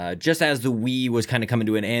connected just as the Wii was kind of coming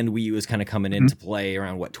to an end. Wii U was kind of coming into play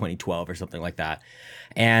around 2012 or something like that.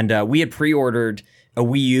 And we had pre-ordered a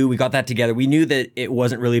Wii U. We got that together. We knew that it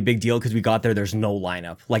wasn't really a big deal because we got there. There's no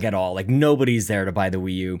lineup like at all. Like nobody's there to buy the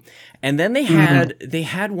Wii U. And then they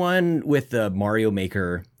had one with the Mario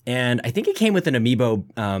Maker, and I think it came with an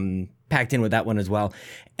Amiibo packed in with that one as well.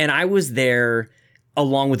 And I was there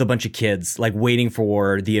along with a bunch of kids, like waiting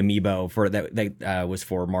for the Amiibo for that was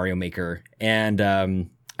for Mario Maker. And I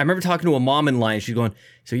remember talking to a mom in line. She's going,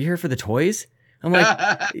 "So you're here for the toys?" I'm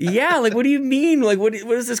like, yeah, like, what do you mean? Like, what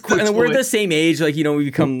is this? And we're the same age. Like, we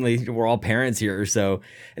become, like, we're all parents here. So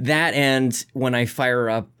that, and when I fire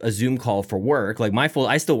up a Zoom call for work, like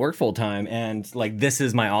I still work full time, and like, this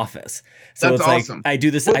is my office. So that's it's awesome. Like, I do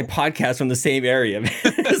this, I podcast from the same area.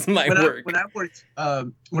 This is my work. When I worked,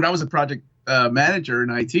 when I was a project manager in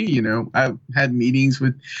IT, I had meetings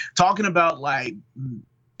with talking about like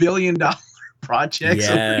billion-dollar projects.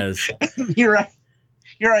 Yes. And here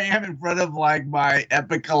I am in front of like my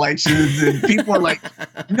Epic collections, and people are like,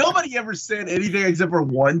 nobody ever said anything except for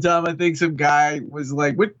one time. I think some guy was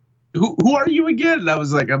like, "What? Who are you again?" And I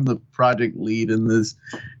was like, "I'm the project lead in this,"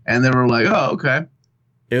 and they were like, "Oh, okay."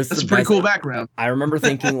 That's a pretty cool background. I remember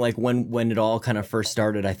thinking like when it all kind of first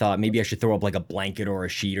started, I thought maybe I should throw up like a blanket or a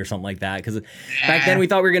sheet or something like that. Because back then we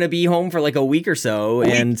thought we were going to be home for like a week or so.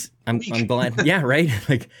 And I'm glad. Yeah, right.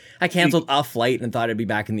 Like I canceled a flight and thought I'd be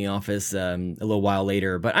back in the office a little while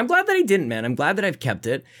later. But I'm glad that I didn't, man. I'm glad that I've kept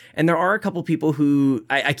it. And there are a couple people who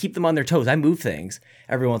I keep them on their toes. I move things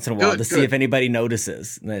every once in a while to see if anybody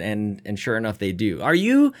notices. And sure enough, they do.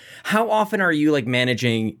 How often are you like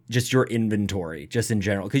managing just your inventory just in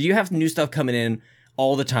general? Because you have new stuff coming in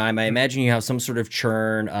all the time. I imagine you have some sort of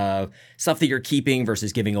churn of stuff that you're keeping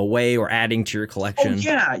versus giving away or adding to your collection.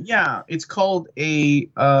 Oh, yeah. It's called a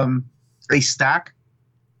stack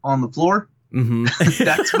on the floor. Mm-hmm.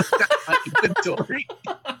 That's my inventory.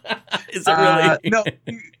 Is it really? No,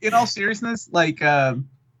 in all seriousness, like I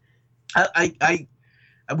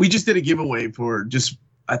we just did a giveaway for just,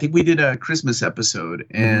 I think we did a Christmas episode,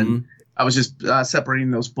 and I was just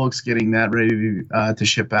separating those books, getting that ready to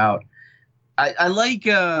ship out. I like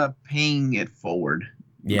paying it forward.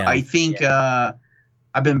 Yeah. I think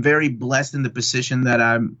I've been very blessed in the position that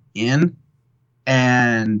I'm in,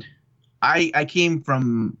 and I came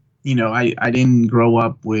from, I didn't grow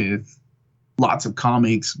up with lots of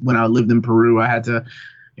comics. When I lived in Peru, I had to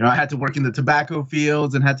work in the tobacco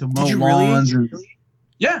fields and had to mow lawns. Really? And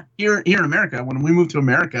yeah, here in America, when we moved to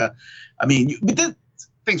America, I mean,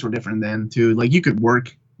 things were different then too. Like you could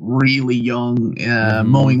work really young,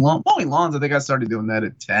 mowing lawns. I think I started doing that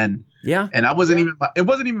at 10. Yeah. And it wasn't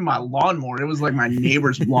even my lawnmower. It was like my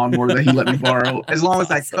neighbor's lawnmower that he let me borrow, as long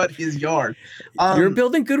as I cut his yard. You're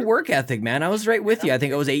building good work ethic, man. I was right with you. I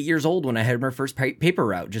think I was 8 years old when I had my first paper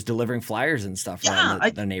route, just delivering flyers and stuff around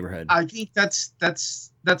the neighborhood. I think that's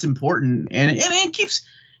important, and it keeps,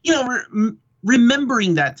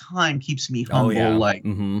 remembering that time keeps me humble. Oh, yeah.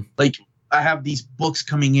 Like I have these books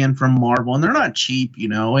coming in from Marvel, and they're not cheap,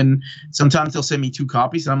 and sometimes they'll send me 2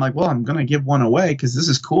 copies, and I'm like, well, I'm gonna give one away because this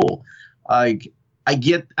is cool. Like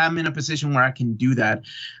I'm in a position where I can do that.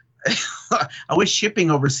 I wish shipping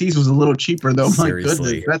overseas was a little cheaper, though. Seriously.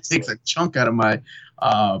 My goodness, that takes a chunk out of my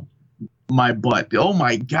butt. Oh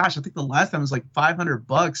my gosh, I think the last time it was like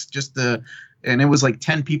 $500 and it was like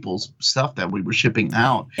 10 people's stuff that we were shipping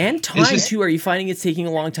out. And time too. Are you finding it's taking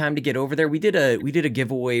a long time to get over there? We did a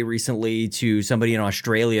giveaway recently to somebody in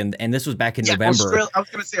Australia, and this was back in November. I was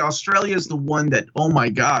going to say Australia is the one that, oh my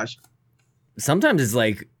gosh. Sometimes it's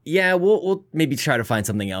like, yeah, we'll maybe try to find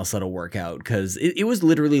something else that'll work out, because it was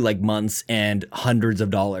literally like months and hundreds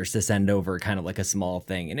of dollars to send over, kind of like a small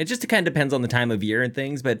thing, and it just kind of depends on the time of year and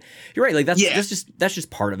things. But you're right, like that's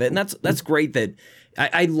just part of it, and that's great. That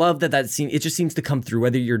I love that it just seems to come through,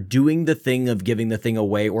 whether you're doing the thing of giving the thing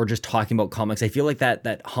away or just talking about comics. I feel like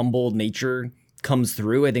that humble nature comes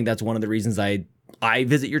through. I think that's one of the reasons I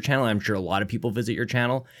visit your channel. I'm sure a lot of people visit your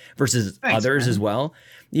channel versus others, man, as well.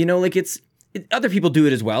 Like other people do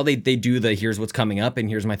it as well. They do the here's what's coming up and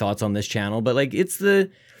here's my thoughts on this channel. But like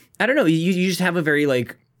I don't know, you just have a very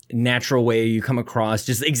like natural way you come across,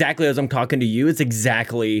 just exactly as I'm talking to you. It's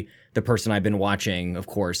exactly the person I've been watching, of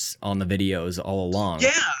course, on the videos all along.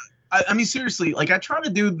 Yeah. I mean, seriously, like I try to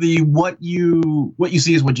do the what you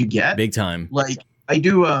see is what you get. Big time. Like I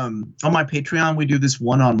do on my Patreon, we do this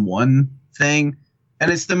one-on-one thing,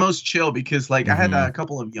 and it's the most chill because like I had a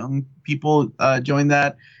couple of young people join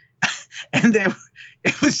that. And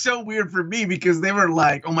it was so weird for me because they were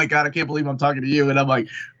like, "Oh my God, I can't believe I'm talking to you," and I'm like,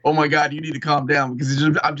 "Oh my God, you need to calm down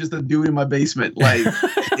because I'm just a dude in my basement." Like,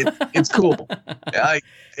 it's cool.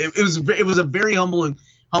 It was a very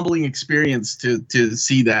humbling experience to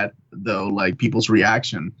see that though, like people's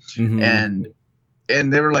reaction, and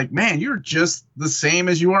they were like, "Man, you're just the same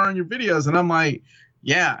as you are in your videos," and I'm like,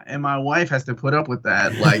 "Yeah," and my wife has to put up with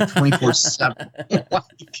that like 24/7.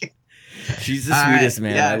 She's the sweetest,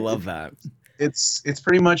 man. Yeah, I love that. It's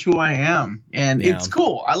pretty much who I am, and it's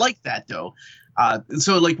cool. I like that though.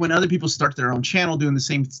 So like when other people start their own channel doing the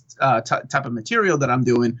same type of material that I'm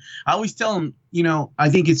doing, I always tell them, I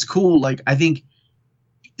think it's cool. Like I think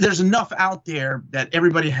there's enough out there that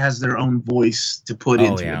everybody has their own voice to put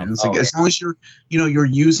into it. And it's like, as long as you're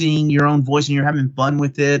using your own voice and you're having fun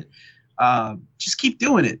with it, just keep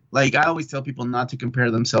doing it. Like I always tell people not to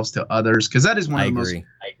compare themselves to others, because that is one of the most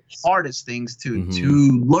hardest things to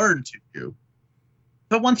learn to do.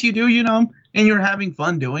 But once you do, and you're having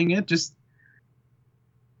fun doing it, just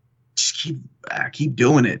keep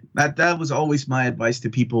doing it. That was always my advice to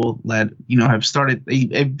people that have started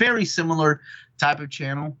a very similar type of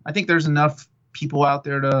channel. I think there's enough people out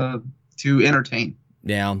there to entertain.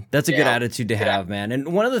 Yeah, that's a good attitude to have, man.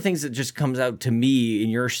 And one of the things that just comes out to me in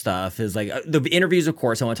your stuff is like the interviews, of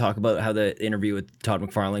course. I want to talk about how the interview with Todd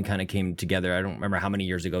McFarlane kind of came together. I don't remember how many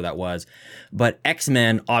years ago that was. But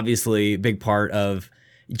X-Men, obviously, big part of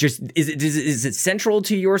just is it central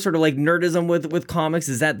to your sort of like nerdism with comics?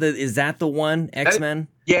 Is that the one, X-Men?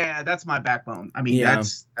 Yeah, that's my backbone. I mean,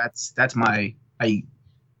 that's my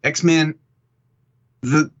X-Men.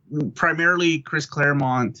 Primarily Chris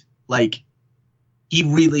Claremont, like. He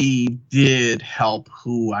really did help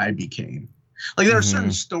who I became. Like there are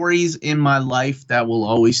certain stories in my life that will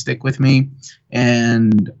always stick with me,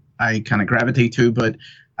 and I kind of gravitate to. But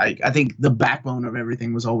I think the backbone of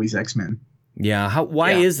everything was always X-Men. Yeah.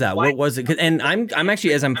 Why is that? What was it? And I'm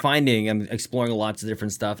actually, as I'm exploring lots of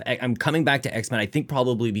different stuff. I'm coming back to X-Men. I think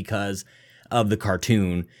probably because of the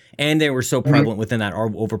cartoon, and they were so prevalent within that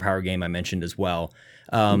Overpower game I mentioned as well.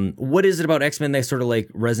 What is it about X-Men that sort of like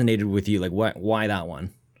resonated with you? Like why that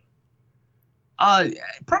one? It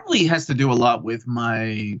probably has to do a lot with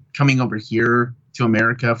my coming over here to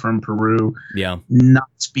America from Peru. Yeah. Not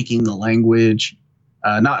speaking the language,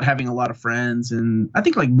 not having a lot of friends. And I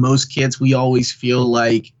think like most kids, we always feel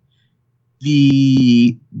like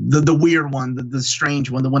the weird one, the strange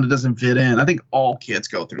one, the one that doesn't fit in. I think all kids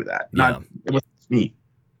go through that. Not it was me.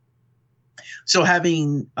 So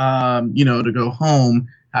having, to go home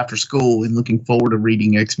after school and looking forward to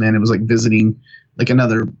reading X-Men, it was like visiting like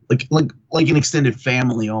another, like an extended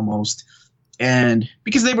family almost. And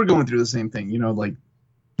because they were going through the same thing, like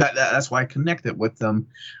that's why I connected with them.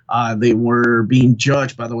 They were being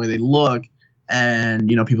judged by the way they look, and,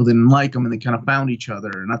 people didn't like them, and they kind of found each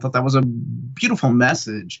other. And I thought that was a beautiful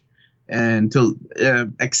message, and to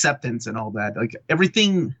acceptance and all that. Like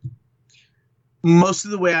everything, most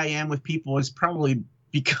of the way I am with people is probably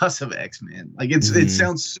because of X-Men. Like it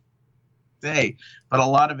sounds day, but a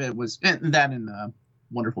lot of it was that and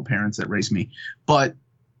wonderful parents that raised me. But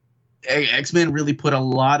X-Men really put a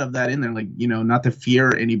lot of that in there, like, not to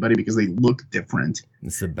fear anybody because they look different.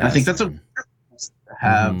 It's the best. And I think that's to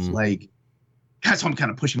have like. That's why I'm kind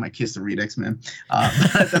of pushing my kids to read X-Men.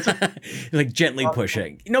 That's like gently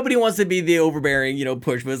pushing. Nobody wants to be the overbearing,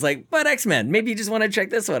 push, but it's like, but X-Men, maybe you just want to check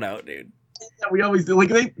this one out, dude. Yeah, we always do. Like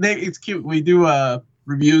it's cute. We do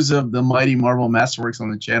reviews of the Mighty Marvel Masterworks on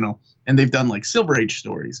the channel, and they've done like Silver Age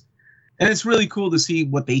stories, and it's really cool to see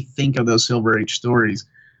what they think of those Silver Age stories.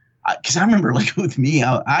 Because I remember, like with me,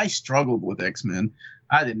 I struggled with X-Men.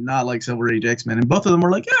 I did not like Silver Age X-Men, and both of them were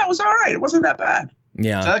like, yeah, it was all right. It wasn't that bad.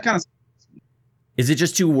 Yeah. So that kind of. Is it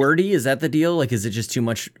just too wordy? Is that the deal? Like, is it just too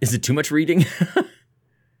much? Is it too much reading?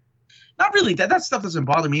 Not really. That stuff doesn't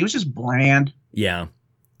bother me. It was just bland. Yeah.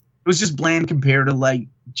 It was just bland compared to like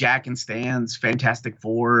Jack and Stan's Fantastic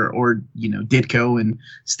Four, or Ditko and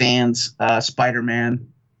Stan's Spider-Man.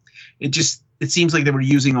 It seems like they were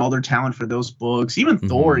using all their talent for those books. Even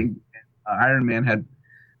Thor and Iron Man had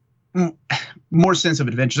more sense of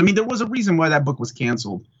adventures. I mean, there was a reason why that book was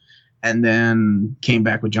canceled, and then came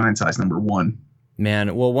back with Giant Size #1.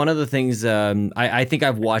 Man, well, one of the things, I think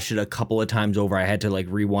I've watched it a couple of times over. I had to like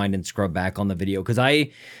rewind and scrub back on the video because I've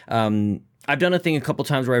done a thing a couple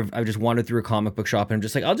times where I've just wandered through a comic book shop and I'm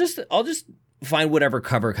just like, I'll just find whatever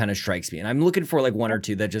cover kind of strikes me. And I'm looking for like one or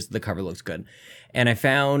two that just the cover looks good. And I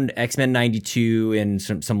found X-Men 92 and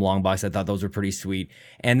some long box. I thought those were pretty sweet.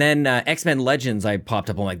 And then X-Men Legends, I popped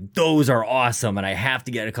up. I'm like, those are awesome. And I have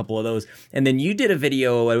to get a couple of those. And then you did a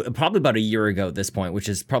video probably about a year ago at this point, which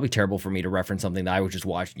is probably terrible for me to reference something that I was just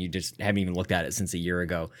watching. You just haven't even looked at it since a year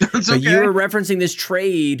ago. But okay. You were referencing this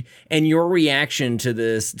trade, and your reaction to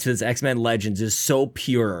this X-Men Legends is so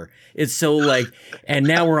pure. It's so like, and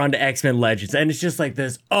now we're on to X-Men Legends. And it's just like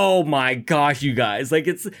this, oh my gosh, you guys. Like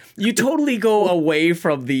you totally go away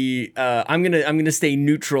from the I'm gonna stay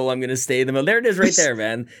neutral, I'm gonna stay in the middle. There it is right there,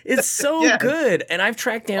 man. It's so good. And I've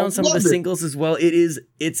tracked down some of the singles as well.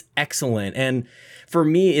 It's excellent. And for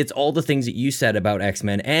me, it's all the things that you said about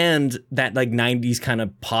X-Men and that like 90s kind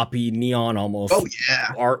of poppy neon almost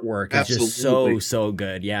artwork. It's just so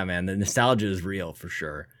good. Yeah, man. The nostalgia is real for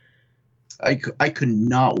sure. I could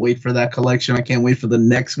not wait for that collection. I can't wait for the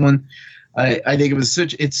next one. I think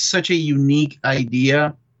it's such a unique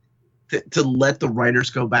idea to let the writers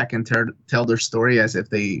go back and tell their story as if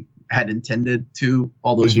they had intended to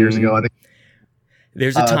all those years ago. I think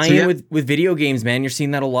there's a tie-in with video games, man. You're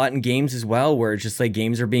seeing that a lot in games as well, where it's just like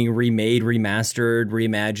games are being remade, remastered,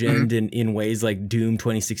 reimagined in ways like Doom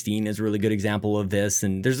 2016 is a really good example of this.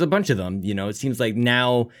 And there's a bunch of them. It seems like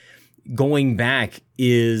now going back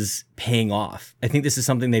is paying off. I think this is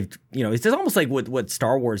something they've, it's almost like what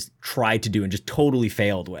Star Wars tried to do and just totally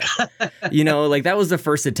failed with. Like that was the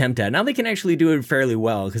first attempt at it. Now they can actually do it fairly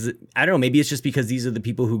well because I don't know, maybe it's just because these are the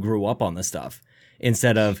people who grew up on this stuff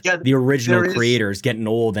instead of the original creators getting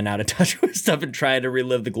old and out of touch with stuff and trying to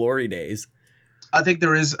relive the glory days. I think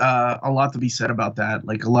there is a lot to be said about that.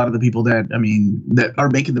 Like a lot of the people that are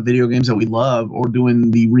making the video games that we love or doing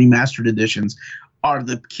the remastered editions are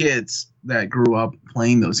the kids that grew up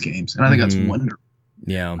playing those games. And I think that's wonderful.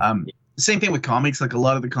 Yeah. Same thing with comics. Like a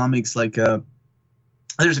lot of the comics, like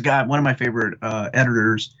there's a guy, one of my favorite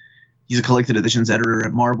editors. He's a collected editions editor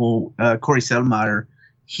at Marvel, Corey Sedlmeyer.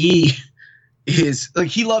 He is like,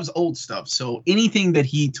 he loves old stuff. So anything that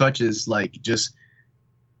he touches, like just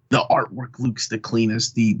the artwork looks the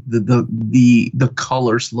cleanest. The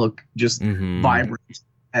colors look just vibrant.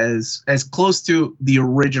 As close to the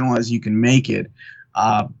original as you can make it.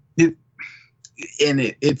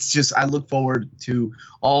 It's just, I look forward to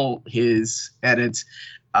all his edits.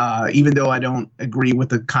 Even though I don't agree with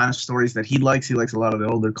the kind of stories that he likes a lot of the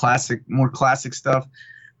older more classic stuff.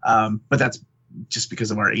 But that's just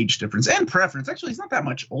because of our age difference and preference. Actually, he's not that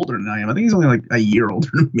much older than I am. I think he's only like a year older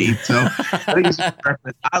than me. So I think it's just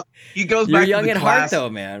preference. He goes You're back young to the at heart, though,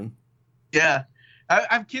 man. Yeah. I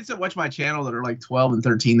have kids that watch my channel that are like 12 and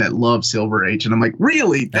 13 that love Silver Age. And I'm like,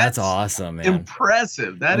 really? That's awesome, man.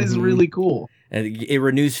 Impressive. That is really cool. And it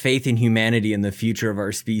renews faith in humanity and the future of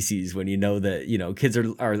our species when you know that, you know, kids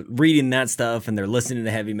are reading that stuff and they're listening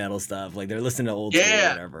to heavy metal stuff. Like they're listening to old school or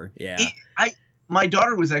whatever. Yeah. My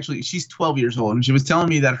daughter was she's 12 years old, and she was telling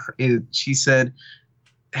me that she said,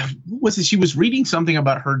 what was it? She was reading something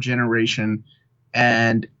about her generation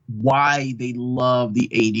and why they love the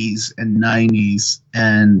 80s and 90s.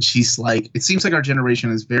 And she's like, it seems like our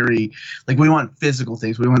generation is very, like, we want physical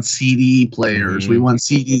things. We want CD players. We want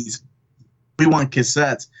CDs. We want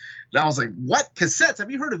cassettes. And I was like, what? Cassettes?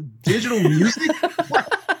 Have you heard of digital music?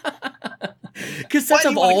 What? Cassettes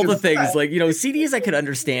of all the things, like, you know, CDs I could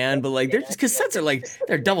understand, but like they're just, cassettes are like,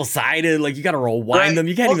 they're double-sided, like you gotta rewind them.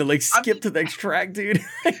 You can't even like skip to the next track, dude.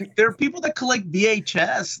 There are people that collect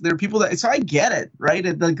VHS. There are people that, so I get it, right?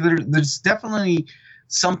 Like there's definitely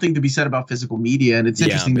something to be said about physical media, and it's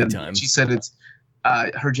interesting that she said it's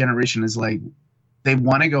her generation is like, they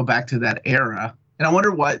want to go back to that era, and I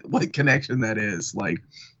wonder what connection that is, like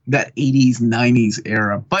that 80s 90s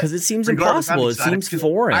era. But because it seems impossible, it seems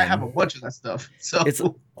foreign. I have a bunch of that stuff, so it's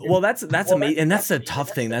that's amazing, and that's a tough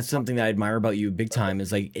thing. That's something that I admire about you big time,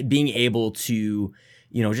 is like being able to,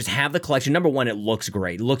 you know, just have the collection. Number one, it looks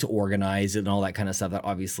great, it looks organized and all that kind of stuff. That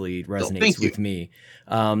obviously resonates with me.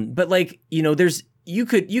 But like, you know, you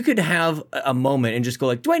could have a moment and just go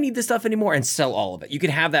like, do I need this stuff anymore, and sell all of it. You could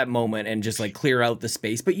have that moment and just like clear out the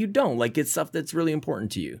space, but you don't. Like, it's stuff that's really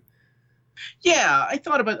important to you. Yeah, I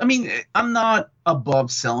thought about, I mean, I'm not above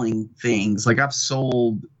selling things. Like, I've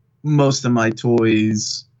sold most of my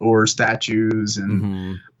toys or statues,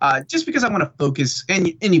 and just because I want to focus,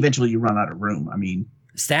 and eventually you run out of room. I mean,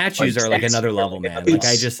 statues are like another level, man. Like,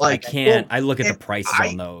 I can't, I look at the prices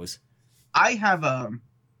on those. I have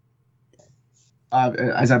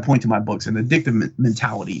as I point to my books, an addictive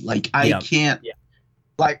mentality. Like, I can't,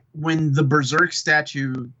 like when the Berserk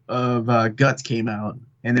statue of Guts came out,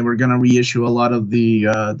 and they were going to reissue a lot of the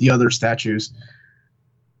other statues.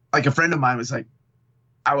 Like, a friend of mine was like,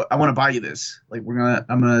 I want to buy you this. Like,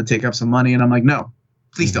 I'm going to take up some money. And I'm like, no,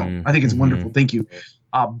 please don't. I think it's wonderful. Thank you.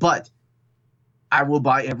 But I will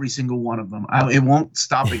buy every single one of them. It won't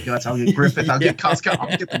stop at Guts. I'll get Griffith. I'll get Casca.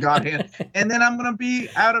 I'll get the God Hand. And then I'm going to be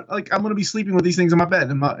I'm going to be sleeping with these things in my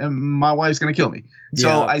bed, and my wife's going to kill me. Yeah.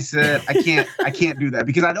 So I said, I can't do that,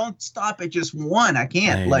 because I don't stop at just one. I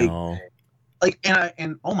can't.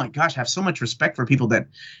 And oh my gosh, I have so much respect for people that,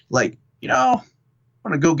 like, you know,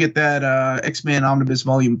 I'm gonna go get that X-Men Omnibus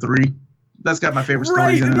Volume 3. That's got my favorite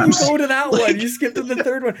stories in it. You go to that one. You skipped to the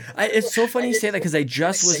third one. It's so funny you say that, because I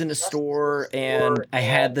just was in a store and I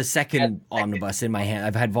had the second omnibus in my hand.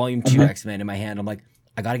 I've had Volume 2 X-Men in my hand. I'm like,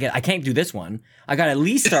 I can't do this one. I gotta at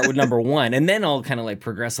least start with number 1, and then I'll kind of like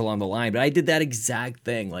progress along the line. But I did that exact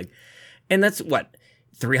thing. Like, and that's what,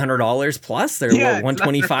 $300 plus. They're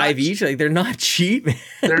 $125 each. Like, they're not cheap.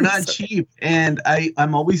 They're not cheap. And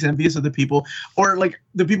I'm always envious of the people, or like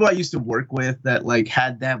the people I used to work with, that like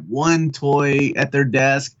had that one toy at their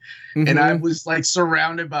desk, and I was like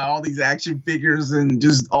surrounded by all these action figures and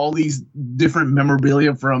just all these different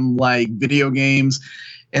memorabilia from like video games.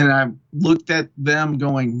 And I looked at them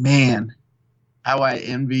going, man, how I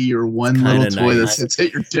envy your one little toy that sits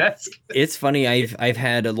at your desk. It's funny. I've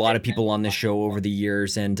had a lot of people on this show over the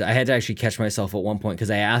years, and I had to actually catch myself at one point, because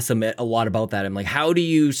I asked them a lot about that. I'm like, how do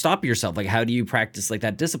you stop yourself? Like, how do you practice like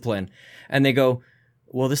that discipline? And they go,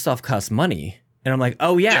 well, this stuff costs money. And I'm like,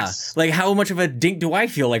 oh yeah. Yes. Like, how much of a dink do I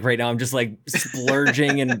feel like right now? I'm just like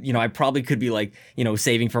splurging, and, you know, I probably could be like, you know,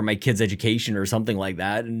 saving for my kids' education or something like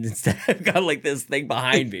that. And instead I've got like this thing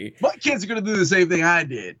behind me. My kids are going to do the same thing I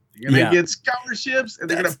did. They're going to get scholarships, and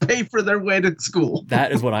they're going to pay for their way to school.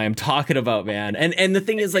 That is what I am talking about, man. And the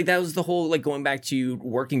thing is, like, that was the whole, like, going back to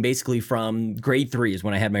working basically from grade 3 is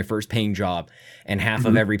when I had my first paying job, and half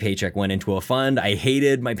of every paycheck went into a fund. I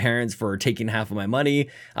hated my parents for taking half of my money.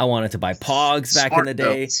 I wanted to buy Pogs back in the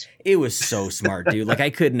day. It was so smart, dude. Like,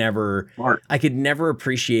 I could never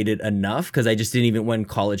appreciate it enough, because I just didn't even, when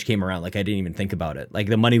college came around, like, I didn't even think about it. Like,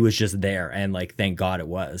 the money was just there, and like, thank God it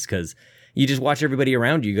was, because you just watch everybody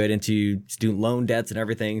around you get into student loan debts and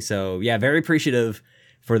everything. So yeah, very appreciative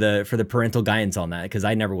for the parental guidance on that, because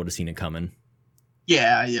I never would have seen it coming.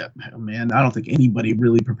 Yeah, oh, man. I don't think anybody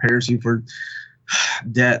really prepares you for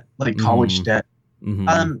debt, like college debt.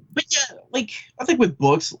 But yeah, like, I think with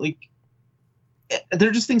books, like,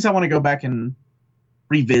 they're just things I want to go back and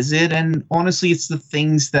revisit. And honestly, it's the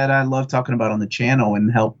things that I love talking about on the channel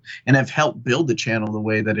and have helped build the channel the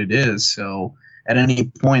way that it is. So at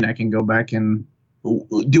any point, I can go back and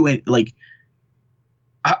do it. Like,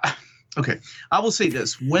 okay, I will say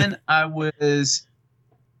this: when I was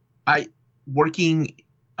working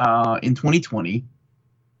in 2020,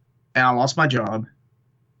 and I lost my job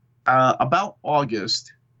about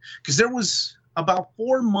August, because there was about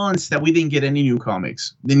 4 months that we didn't get any new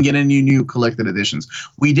comics, didn't get any new collected editions.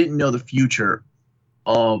 We didn't know the future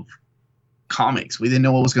of comics. We didn't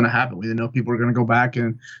know what was going to happen. We didn't know if people were going to go back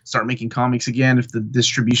and start making comics again, if the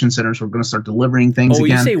distribution centers were going to start delivering things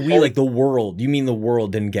again. Oh, you say we, like the world. You mean the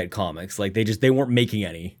world didn't get comics. Like they weren't making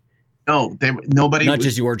any. No, nobody. Not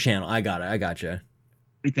just your channel. I got it. I got you.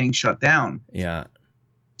 Everything shut down. Yeah.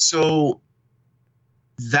 So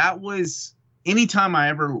that was, anytime I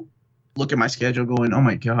ever look at my schedule going, oh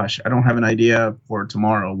my gosh, I don't have an idea for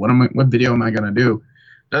tomorrow. What video am I going to do?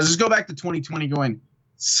 Let's just go back to 2020 going,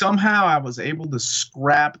 somehow I was able to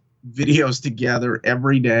scrap videos together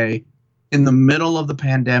every day in the middle of the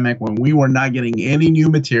pandemic when we were not getting any new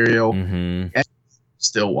material, and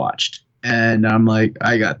still watched. And I'm like,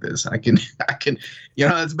 I got this. I can,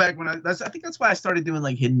 that's back when I think that's why I started doing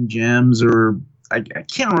like hidden gems, or I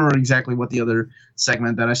can't remember exactly what the other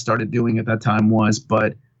segment that I started doing at that time was,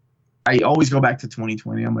 but I always go back to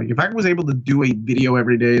 2020. I'm like, if I was able to do a video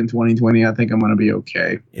every day in 2020, I think I'm going to be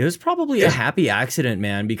okay. It was probably a happy accident,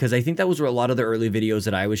 man, because I think that was where a lot of the early videos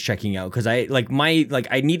that I was checking out, because I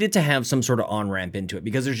needed to have some sort of on-ramp into it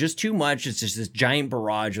because there's just too much. It's just this giant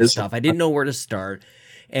barrage of stuff. I didn't know where to start.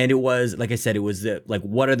 And it was, like I said, it was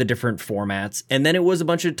what are the different formats? And then it was a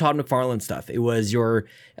bunch of Todd McFarlane stuff. It was your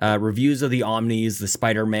reviews of the Omnis, the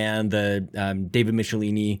Spider-Man, the David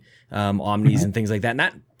Michelini Omnis and things like that. And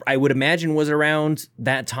that, I would imagine, was around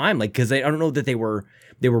that time. Like, because I don't know that they were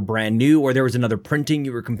brand new, or there was another printing.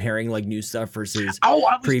 You were comparing like new stuff versus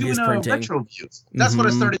previous printing. Retro views. That's what I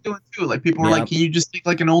started doing too. Like, people were like, can you just take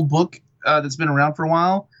like an old book that's been around for a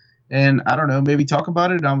while? And I don't know, maybe talk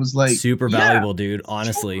about it. And I was like, super valuable, dude.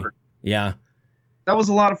 Honestly. Sure. Yeah. That was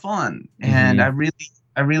a lot of fun. And I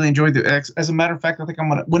really enjoyed it. As a matter of fact, I think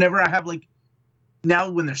whenever I have like, now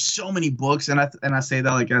when there's so many books, and I say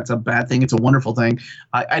that like that's a bad thing, it's a wonderful thing.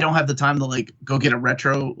 I don't have the time to like go get a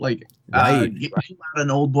retro, like get out an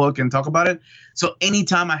old book and talk about it. So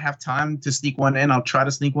anytime I have time to sneak one in, I'll try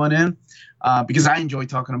to sneak one in because I enjoy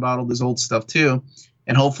talking about all this old stuff too.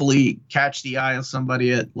 And hopefully catch the eye of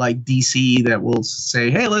somebody at like DC that will say,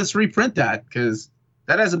 hey, let's reprint that, because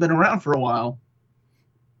that hasn't been around for a while.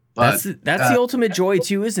 But that's the ultimate joy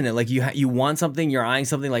too, isn't it? Like you want something, you're eyeing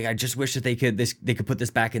something, like I just wish that they could put this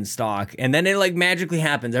back in stock, and then it like magically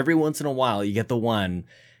happens every once in a while. You get the one,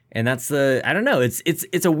 and that's I don't know.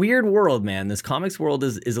 It's a weird world, man. This comics world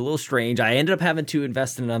is a little strange. I ended up having to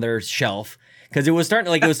invest in another shelf because it was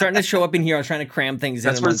starting to show up in here. I was trying to cram things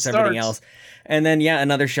in amongst everything else. And then,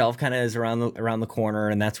 another shelf kind of is around the corner,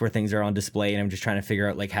 and that's where things are on display. And I'm just trying to figure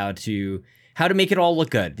out like how to make it all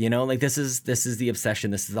look good. You know, like this is the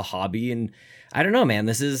obsession. This is the hobby. And I don't know, man,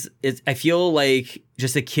 I feel like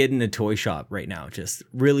just a kid in a toy shop right now, just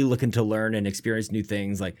really looking to learn and experience new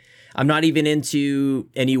things. Like I'm not even into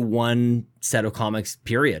any one set of comics,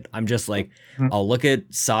 period. I'm just like, I'll look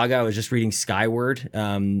at Saga. I was just reading Skyward.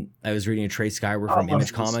 I was reading a trade Skyward from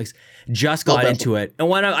Image Comics. Just got into it. And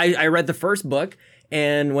when I read the first book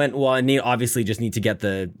and went, well, I obviously just need to get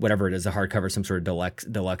the, whatever it is, the hardcover, some sort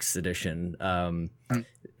of deluxe edition.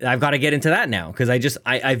 I've got to get into that now because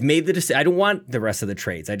I've made the decision. I don't want the rest of the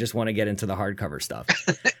trades. I just want to get into the hardcover stuff.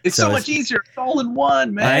 It's so much easier. It's all in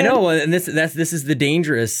one, man. I know, and this is the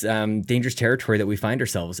dangerous territory that we find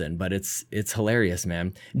ourselves in. But it's hilarious,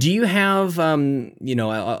 man. Do you have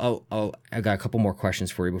I've got a couple more questions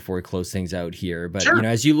for you before we close things out here. But sure.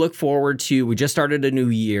 As you look forward to, we just started a new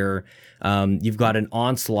year. You've got an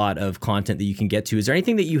onslaught of content that you can get to. Is there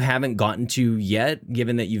anything that you haven't gotten to yet,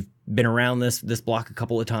 given that you've been around this block a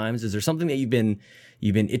couple of times? Is there something that you've been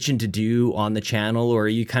itching to do on the channel, or are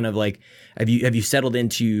you kind of like, have you settled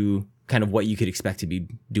into kind of what you could expect to be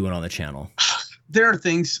doing on the channel? There are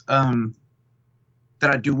things that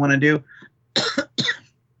I do want to do.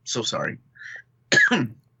 So sorry.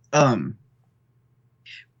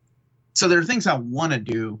 So there are things I want to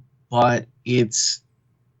do, but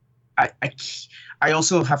I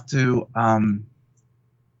also have to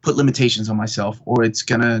put limitations on myself, or it's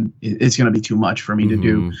gonna be too much for me to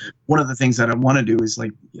do. One of the things that I want to do is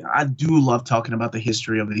like, I do love talking about the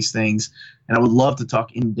history of these things, and I would love to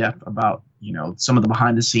talk in depth about some of the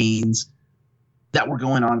behind the scenes that were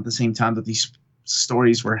going on at the same time that these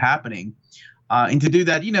stories were happening, and to do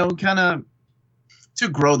that, kind of to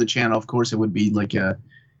grow the channel, of course, it would be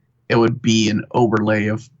an overlay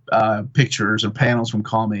of pictures or panels from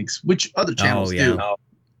comics, which other channels do.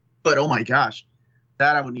 But oh my gosh,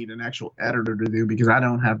 that I would need an actual editor to do, because I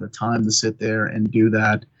don't have the time to sit there and do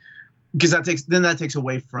that, because that takes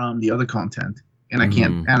away from the other content, and I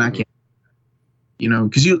can't,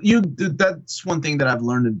 because that's one thing that I've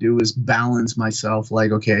learned to do is balance myself.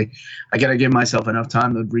 Like, okay, I gotta give myself enough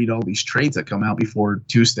time to read all these trades that come out before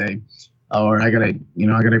Tuesday, or I gotta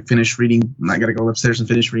finish reading. I gotta go upstairs and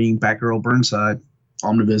finish reading Batgirl Burnside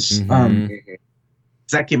Omnibus.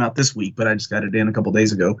 That came out this week, but I just got it in a couple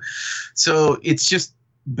days ago. So it's just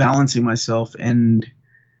balancing myself, and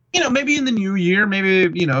maybe in the new year, maybe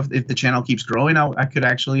if the channel keeps growing, I could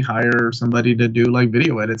actually hire somebody to do like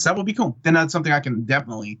video edits. That would be cool. Then that's something I can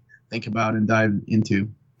definitely think about and dive into.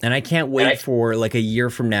 And I can't wait for like a year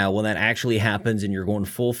from now when that actually happens and you're going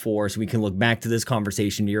full force. We can look back to this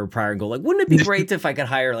conversation a year prior and go like, wouldn't it be great if I could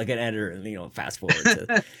hire like an editor and, fast forward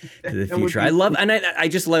to the future. I love, and I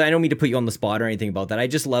just love, I don't mean to put you on the spot or anything about that. I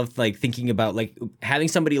just love like thinking about like having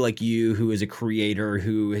somebody like you who is a creator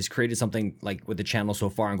who has created something like with the channel so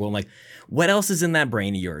far and going like, what else is in that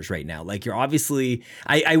brain of yours right now? Like you're obviously,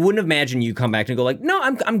 I wouldn't imagine you come back and go like, no,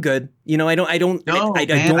 I'm good. I don't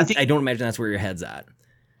imagine that's where your head's at.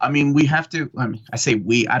 I mean, we have to. I say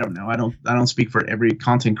we. I don't know. I don't speak for every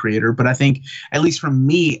content creator, but I think at least for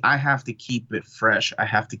me, I have to keep it fresh. I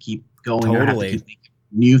have to keep going. Totally. I have to keep thinking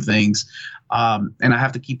of new things, and I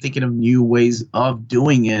have to keep thinking of new ways of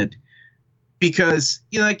doing it, because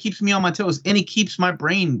it keeps me on my toes, and it keeps my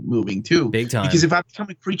brain moving too. Big time. Because if I become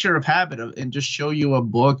a creature of habit and just show you a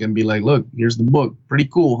book and be like, "Look, here's the book. Pretty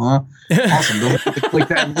cool, huh? Awesome. Go click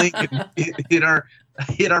that link and hit our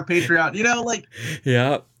Patreon."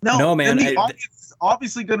 Yeah. No, man. The audience is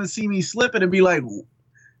obviously going to see me slipping and be like,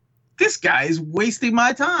 this guy is wasting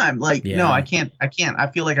my time. Like, no, I can't. I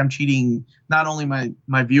feel like I'm cheating not only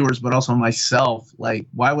my viewers, but also myself. Like,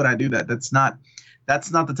 why would I do that? That's not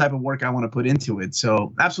the type of work I want to put into it.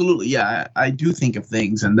 So absolutely. Yeah, I do think of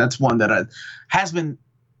things. And that's one that has been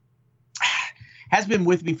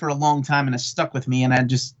with me for a long time and has stuck with me. And I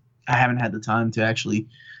haven't had the time to actually,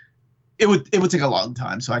 it would take a long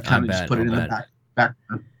time. So I kind of just put it in the back.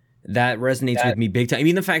 That resonates with me big time. I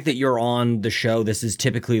mean, the fact that you're on the show, this is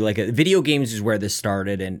typically like video games is where this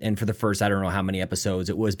started. And for the first, I don't know how many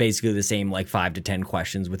episodes, it was basically the same like 5 to 10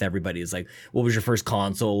 questions with everybody. It's like, what was your first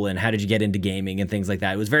console and how did you get into gaming and things like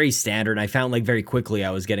that? It was very standard. And I found like very quickly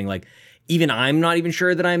I was getting like, even I'm not even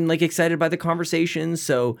sure that I'm like excited by the conversation.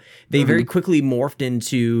 So they very quickly morphed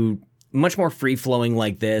into much more free flowing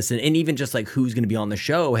like this. And even just like who's going to be on the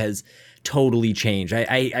show has totally changed.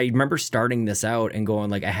 I remember starting this out and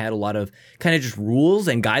going like I had a lot of kind of just rules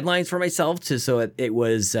and guidelines for myself so it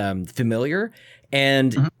was familiar.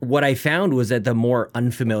 And what I found was that the more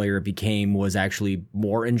unfamiliar it became was actually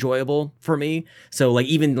more enjoyable for me. So like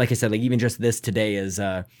even like I said, like even just this today is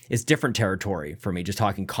different territory for me. Just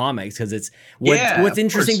talking comics because it's what's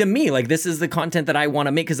interesting to me. Like this is the content that I want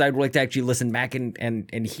to make because I'd like to actually listen back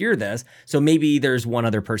and hear this. So maybe there's one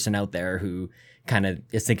other person out there who kind of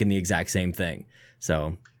is thinking the exact same thing.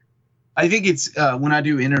 So I think it's when I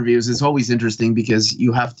do interviews, it's always interesting because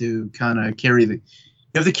you have to kind of carry the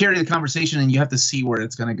conversation and you have to see where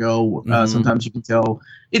it's going to go. Sometimes you can tell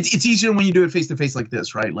it's easier when you do it face to face like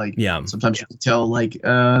this, right? Like sometimes you can tell like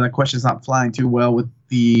that question's not flying too well with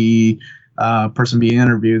the person being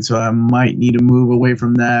interviewed. So I might need to move away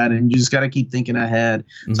from that. And you just got to keep thinking ahead.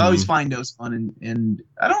 So I always find those fun and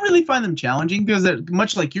I don't really find them challenging because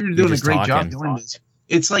much like you're doing a great job doing this.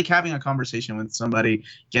 It's like having a conversation with somebody,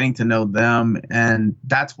 getting to know them. And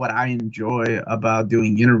that's what I enjoy about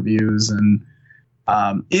doing interviews. And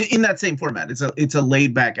in that same format, it's a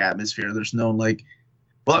laid back atmosphere. There's no like,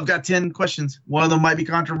 well, I've got 10 questions. One of them might be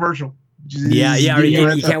controversial. Yeah.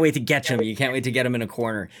 You can't wait to get them. You can't wait to get them in a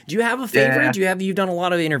corner. Do you have a favorite? You've done a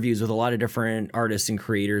lot of interviews with a lot of different artists and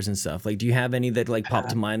creators and stuff. Like, do you have any that like pop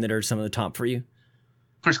to mind that are some of the top for you?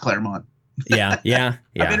 Chris Claremont. Yeah.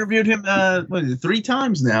 I've interviewed him 3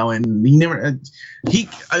 times now, and he never.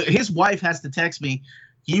 His wife has to text me.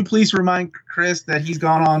 Can you please remind Chris that he's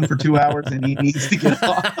gone on for 2 hours and he needs to get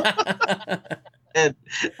off? And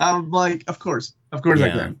I'm like, of course I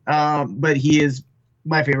can. But he is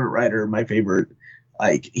my favorite writer, my favorite.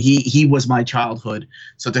 Like he was my childhood.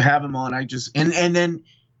 So to have him on, and then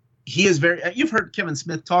he is very. You've heard Kevin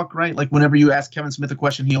Smith talk, right? Like whenever you ask Kevin Smith a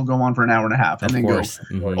question, he'll go on for an hour and a half and then go,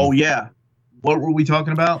 "Oh yeah, what were we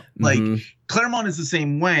talking about?" Like Claremont is the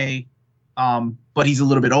same way. But he's a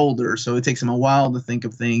little bit older, so it takes him a while to think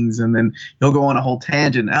of things, and then he'll go on a whole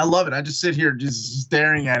tangent. I love it. I just sit here just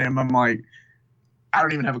staring at him. I'm like, I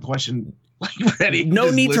don't even have a question like ready. No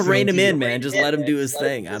just need to rein him listening in, man. Just let him do his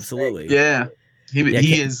thing. Absolutely. Yeah, Yeah,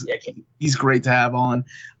 he's great to have on.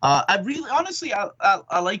 I really, honestly,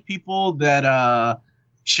 I like people that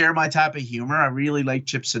share my type of humor. I really like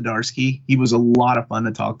Chip Zdarsky. He was a lot of fun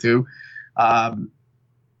to talk to.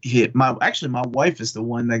 My wife is the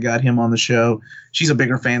one that got him on the show. She's a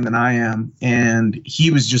bigger fan than I am, and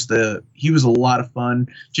he was a lot of fun.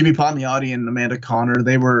 Jimmy Palmiotti and Amanda Connor,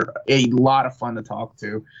 they were a lot of fun to talk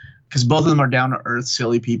to, because both of them are down to earth,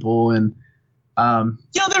 silly people, and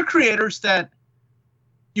they're creators that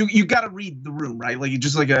you got to read the room, right? Like you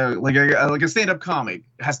just like a stand-up comic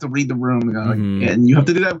has to read the room, and you have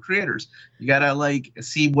to do that with creators. You got to like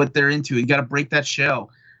see what they're into. You got to break that shell,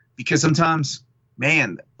 because sometimes,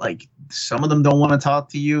 man, like some of them don't want to talk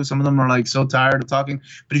to you. Some of them are like so tired of talking.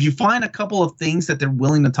 But if you find a couple of things that they're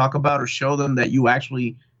willing to talk about, or show them that you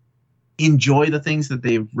actually enjoy the things that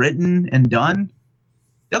they've written and done,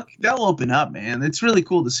 they'll open up, man. It's really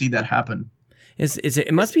cool to see that happen.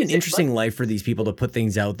 It must be an interesting life for these people to put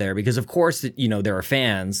things out there, because of course, there are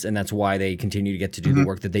fans, and that's why they continue to get to do the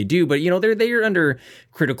work that they do. But they're under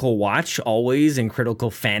critical watch always, and critical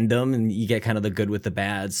fandom, and you get kind of the good with the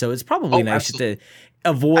bad. So it's probably nice to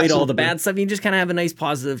avoid all the bad stuff. You just kind of have a nice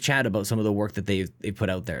positive chat about some of the work that they put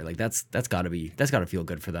out there. Like that's got to feel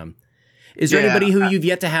good for them. Is there anybody who you've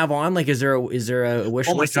yet to have on? Like, is there a wish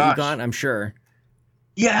list that you got? I'm sure.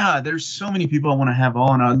 Yeah, there's so many people I want to have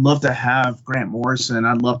on. I'd love to have Grant Morrison.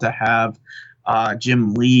 I'd love to have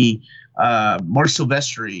Jim Lee, Mark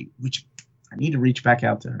Silvestri, which I need to reach back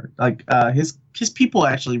out to her. Like his people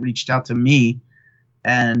actually reached out to me,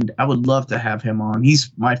 and I would love to have him on.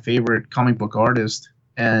 He's my favorite comic book artist,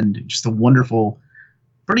 and just a wonderful,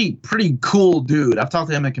 pretty cool dude. I've talked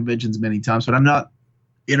to him at conventions many times, but I've not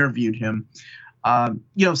interviewed him.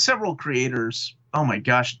 Several creators. Oh my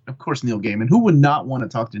gosh, of course, Neil Gaiman. Who would not want to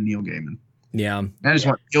talk to Neil Gaiman? Yeah. I just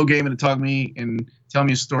want Neil Gaiman to talk to me and tell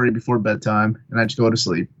me a story before bedtime, and I just go to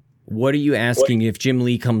sleep. What are you asking if Jim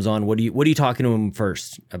Lee comes on? What are you talking to him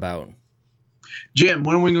first about? Jim,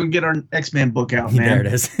 when are we going to get our X-Men book out, man? There it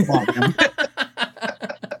is. Come on, Jim.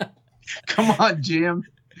 Come on, Jim.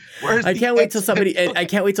 I can't wait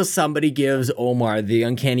till somebody gives Omar, the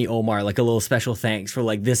Uncanny Omar, like a little special thanks for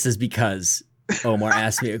like, this is because Omar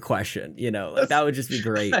asked me a question. That would just be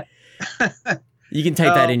great. You can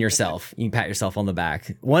type that in yourself. You can pat yourself on the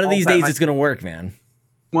back. One of these days it's going to work, man.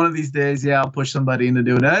 One of these days, yeah, I'll push somebody into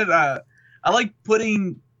doing it. I like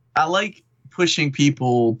pushing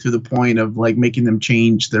people to the point of like making them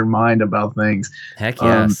change their mind about things. Heck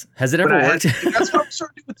yes. Has it ever worked? That's what I'm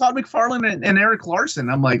starting to do with Todd McFarlane and Eric Larson.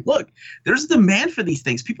 I'm like, look, there's a demand for these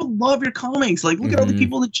things. People love your comics. Like, look at all the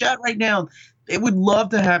people in the chat right now. They would love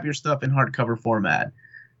to have your stuff in hardcover format.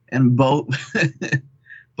 And both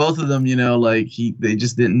of them, they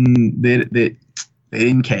just didn't. They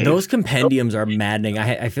didn't care. Those compendiums are maddening.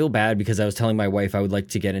 I feel bad because I was telling my wife I would like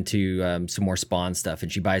to get into some more Spawn stuff, and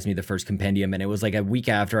she buys me the first compendium, and it was like a week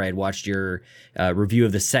after I had watched your review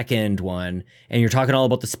of the second one, and you're talking all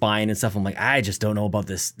about the spine and stuff. I'm like, I just don't know about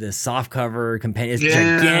this soft cover compendium. It's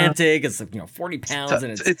gigantic. It's 40 pounds,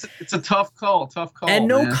 and it's a tough call. And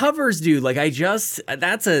no covers, dude. Like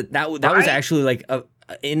that was actually like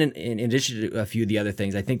in addition to a few of the other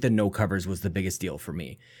things. I think the no covers was the biggest deal for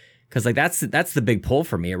me. Because like that's the big pull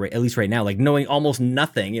for me, at least right now. Like knowing almost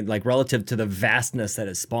nothing, and like relative to the vastness that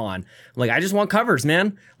is Spawn. Like I just want covers,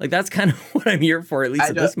 man. Like that's kind of what I'm here for, at least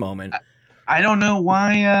at this moment. I don't know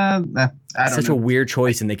why. Such a weird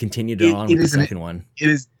choice, and they continued on with the second one. It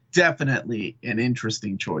is definitely an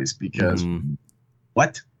interesting choice because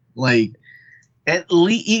what? Like at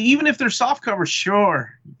least even if they're soft covers, sure,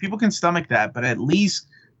 people can stomach that, but at least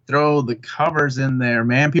throw the covers in there,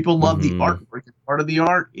 man. People love the artwork. Part of the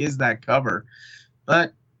art is that cover.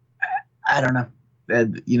 But I don't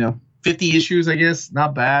know. 50 issues, I guess,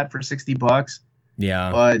 not bad for $60.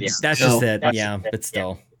 Yeah. But that's just it. Yeah, but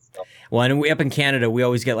still. Well, and up in Canada, we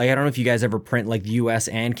always get, like, I don't know if you guys ever print like the US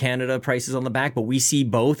and Canada prices on the back, but we see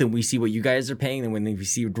both and we see what you guys are paying, and when we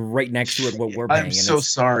see right next to it what we're paying. I'm so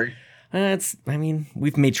sorry.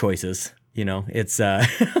 We've made choices. It's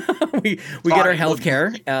we get our health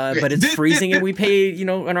care, but it's freezing, and we pay an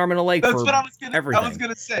arm and a leg for everything. I was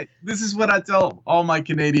gonna say, this is what I tell all my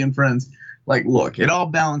Canadian friends. Like, look, it all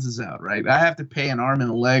balances out, right? I have to pay an arm and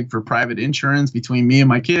a leg for private insurance between me and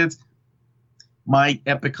my kids. my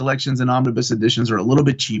Epic Collections and Omnibus Editions are a little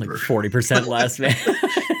bit cheaper. Like 40% less, man.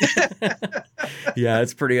 Yeah,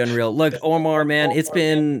 it's pretty unreal. Look, Omar, man, it's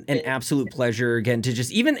been an absolute pleasure again to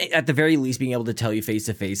just, even at the very least, being able to tell you face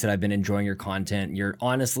to face that I've been enjoying your content. You're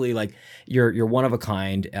honestly like, you're one of a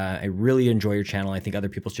kind. I really enjoy your channel. I think other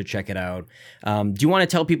people should check it out. Do you want to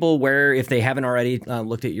tell people where, if they haven't already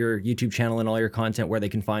looked at your YouTube channel and all your content, where they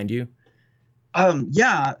can find you?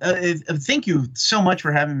 Yeah. Thank you so much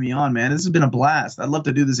for having me on, man. This has been a blast. I'd love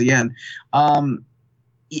to do this again.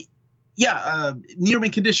 Near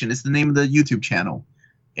Mint Condition is the name of the YouTube channel,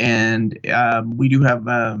 and we do have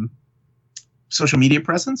social media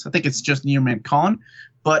presence. I think it's just Near Mint Con,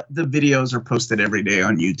 but the videos are posted every day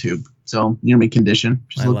on YouTube. So Near Mint Condition,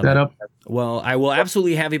 just look that up. Well, I will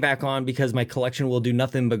absolutely have you back on, because my collection will do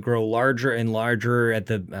nothing but grow larger and larger at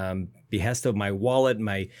the behest of my wallet,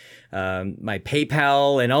 my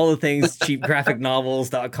PayPal, and all the things.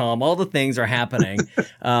 cheapgraphicnovels.com, all the things are happening.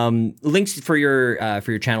 Links for your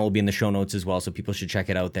channel will be in the show notes as well, so people should check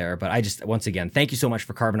it out there. But I just, once again, thank you so much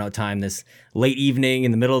for carving out time this late evening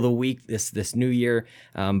in the middle of the week, this new year.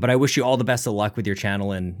 But I wish you all the best of luck with your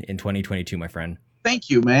channel in 2022, my friend.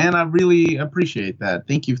 Thank you, man. I really appreciate that.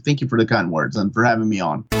 Thank you for the kind words and for having me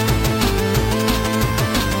on.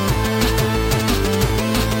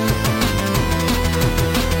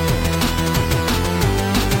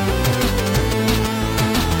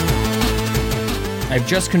 I've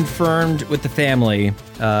just confirmed with the family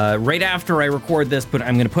right after I record this, but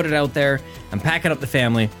I'm going to put it out there. I'm packing up the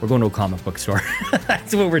family. We're going to a comic book store.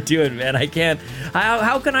 That's what we're doing, man. I can't.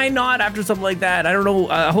 How can I not after something like that? I don't know.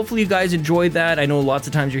 Hopefully you guys enjoyed that. I know lots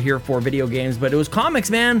of times you're here for video games, but it was comics,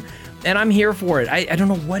 man, and I'm here for it. I don't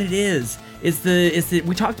know what it is. It's the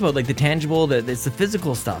we talked about, like, the tangible, it's the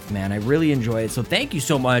physical stuff, man. I really enjoy it. So thank you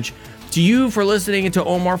so much to you for listening, and to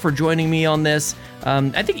Omar for joining me on this.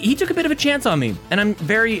 I think he took a bit of a chance on me, and I'm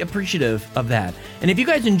very appreciative of that. And if you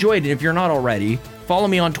guys enjoyed it, if you're not already, follow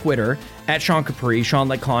me on Twitter at Sean Capri, Sean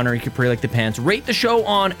like Connor, Capri like the pants. Rate the show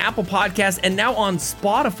on Apple Podcasts and now on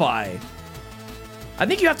Spotify. I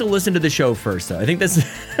think you have to listen to the show first, though. I think this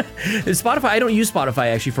Spotify. I don't use Spotify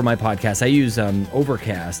actually for my podcast. I use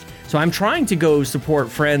Overcast. So I'm trying to go support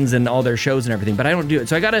friends and all their shows and everything, but I don't do it.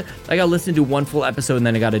 So I gotta listen to one full episode, and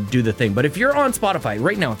then I gotta do the thing. But if you're on Spotify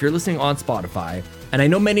right now, if you're listening on Spotify, and I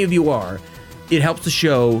know many of you are, it helps the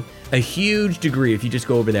show a huge degree if you just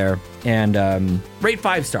go over there and rate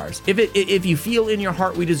 5 stars. If you feel in your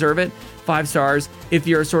heart we deserve it, 5 stars. If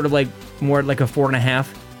you're sort of like more like a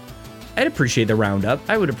 4.5. I'd appreciate the roundup.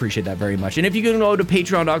 I would appreciate that very much. And if you can go to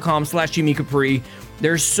patreon.com/JimmyCapri,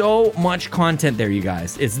 there's so much content there, you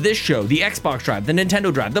guys. It's this show, the Xbox Drive, the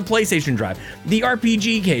Nintendo Drive, the PlayStation Drive, the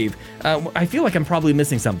RPG Cave. I feel like I'm probably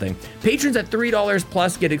missing something. Patrons at $3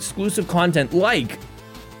 plus get exclusive content, like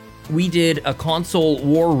we did a console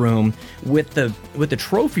war room with the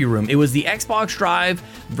trophy room. It was the Xbox Drive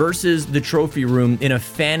versus the trophy room in a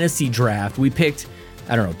fantasy draft. We picked,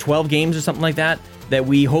 I don't know, 12 games or something like that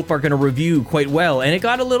we hope are going to review quite well. And it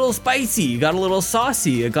got a little spicy, it got a little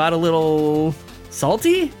saucy, it got a little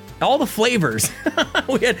salty. All the flavors.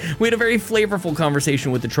 we had a very flavorful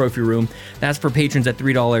conversation with the trophy room. That's for patrons at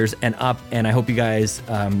 $3 and up. And I hope you guys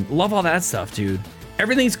love all that stuff, dude.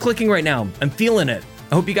 Everything's clicking right now. I'm feeling it.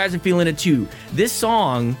 I hope you guys are feeling it too. This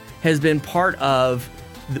song has been part of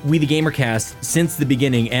We the Gamercast since the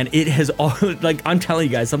beginning, and it has all, like, I'm telling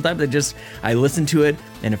you guys, sometimes I listen to it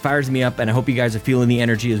and it fires me up, and I hope you guys are feeling the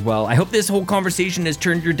energy as well. I hope this whole conversation has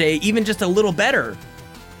turned your day even just a little better.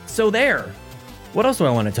 So there. What else do I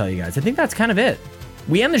want to tell you guys? I think that's kind of it.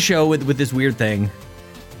 We end the show with this weird thing.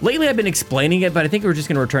 Lately I've been explaining it, but I think we're just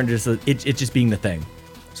going to return to it just being the thing.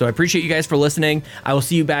 So I appreciate you guys for listening. I will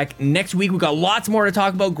see you back next week. We've got lots more to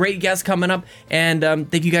talk about. Great guests coming up. And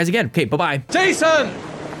thank you guys again. Okay, bye-bye. Jason!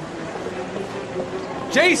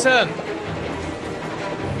 Jason!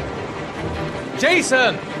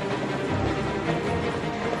 Jason!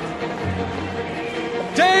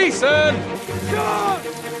 Jason! Sean!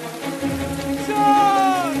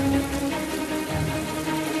 Sean!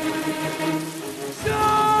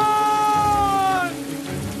 Sean!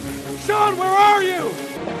 Sean, where are you?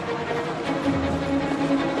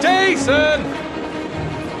 Jason!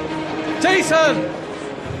 Jason!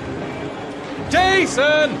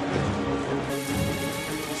 Jason!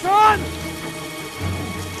 Sean!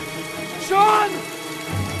 Sean!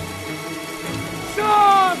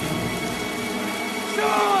 Sean!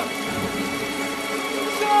 Sean!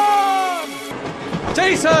 Sean!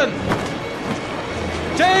 Jason!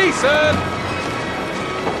 Jason!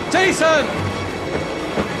 Jason!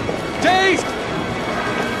 Jason!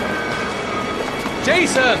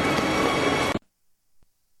 Jason!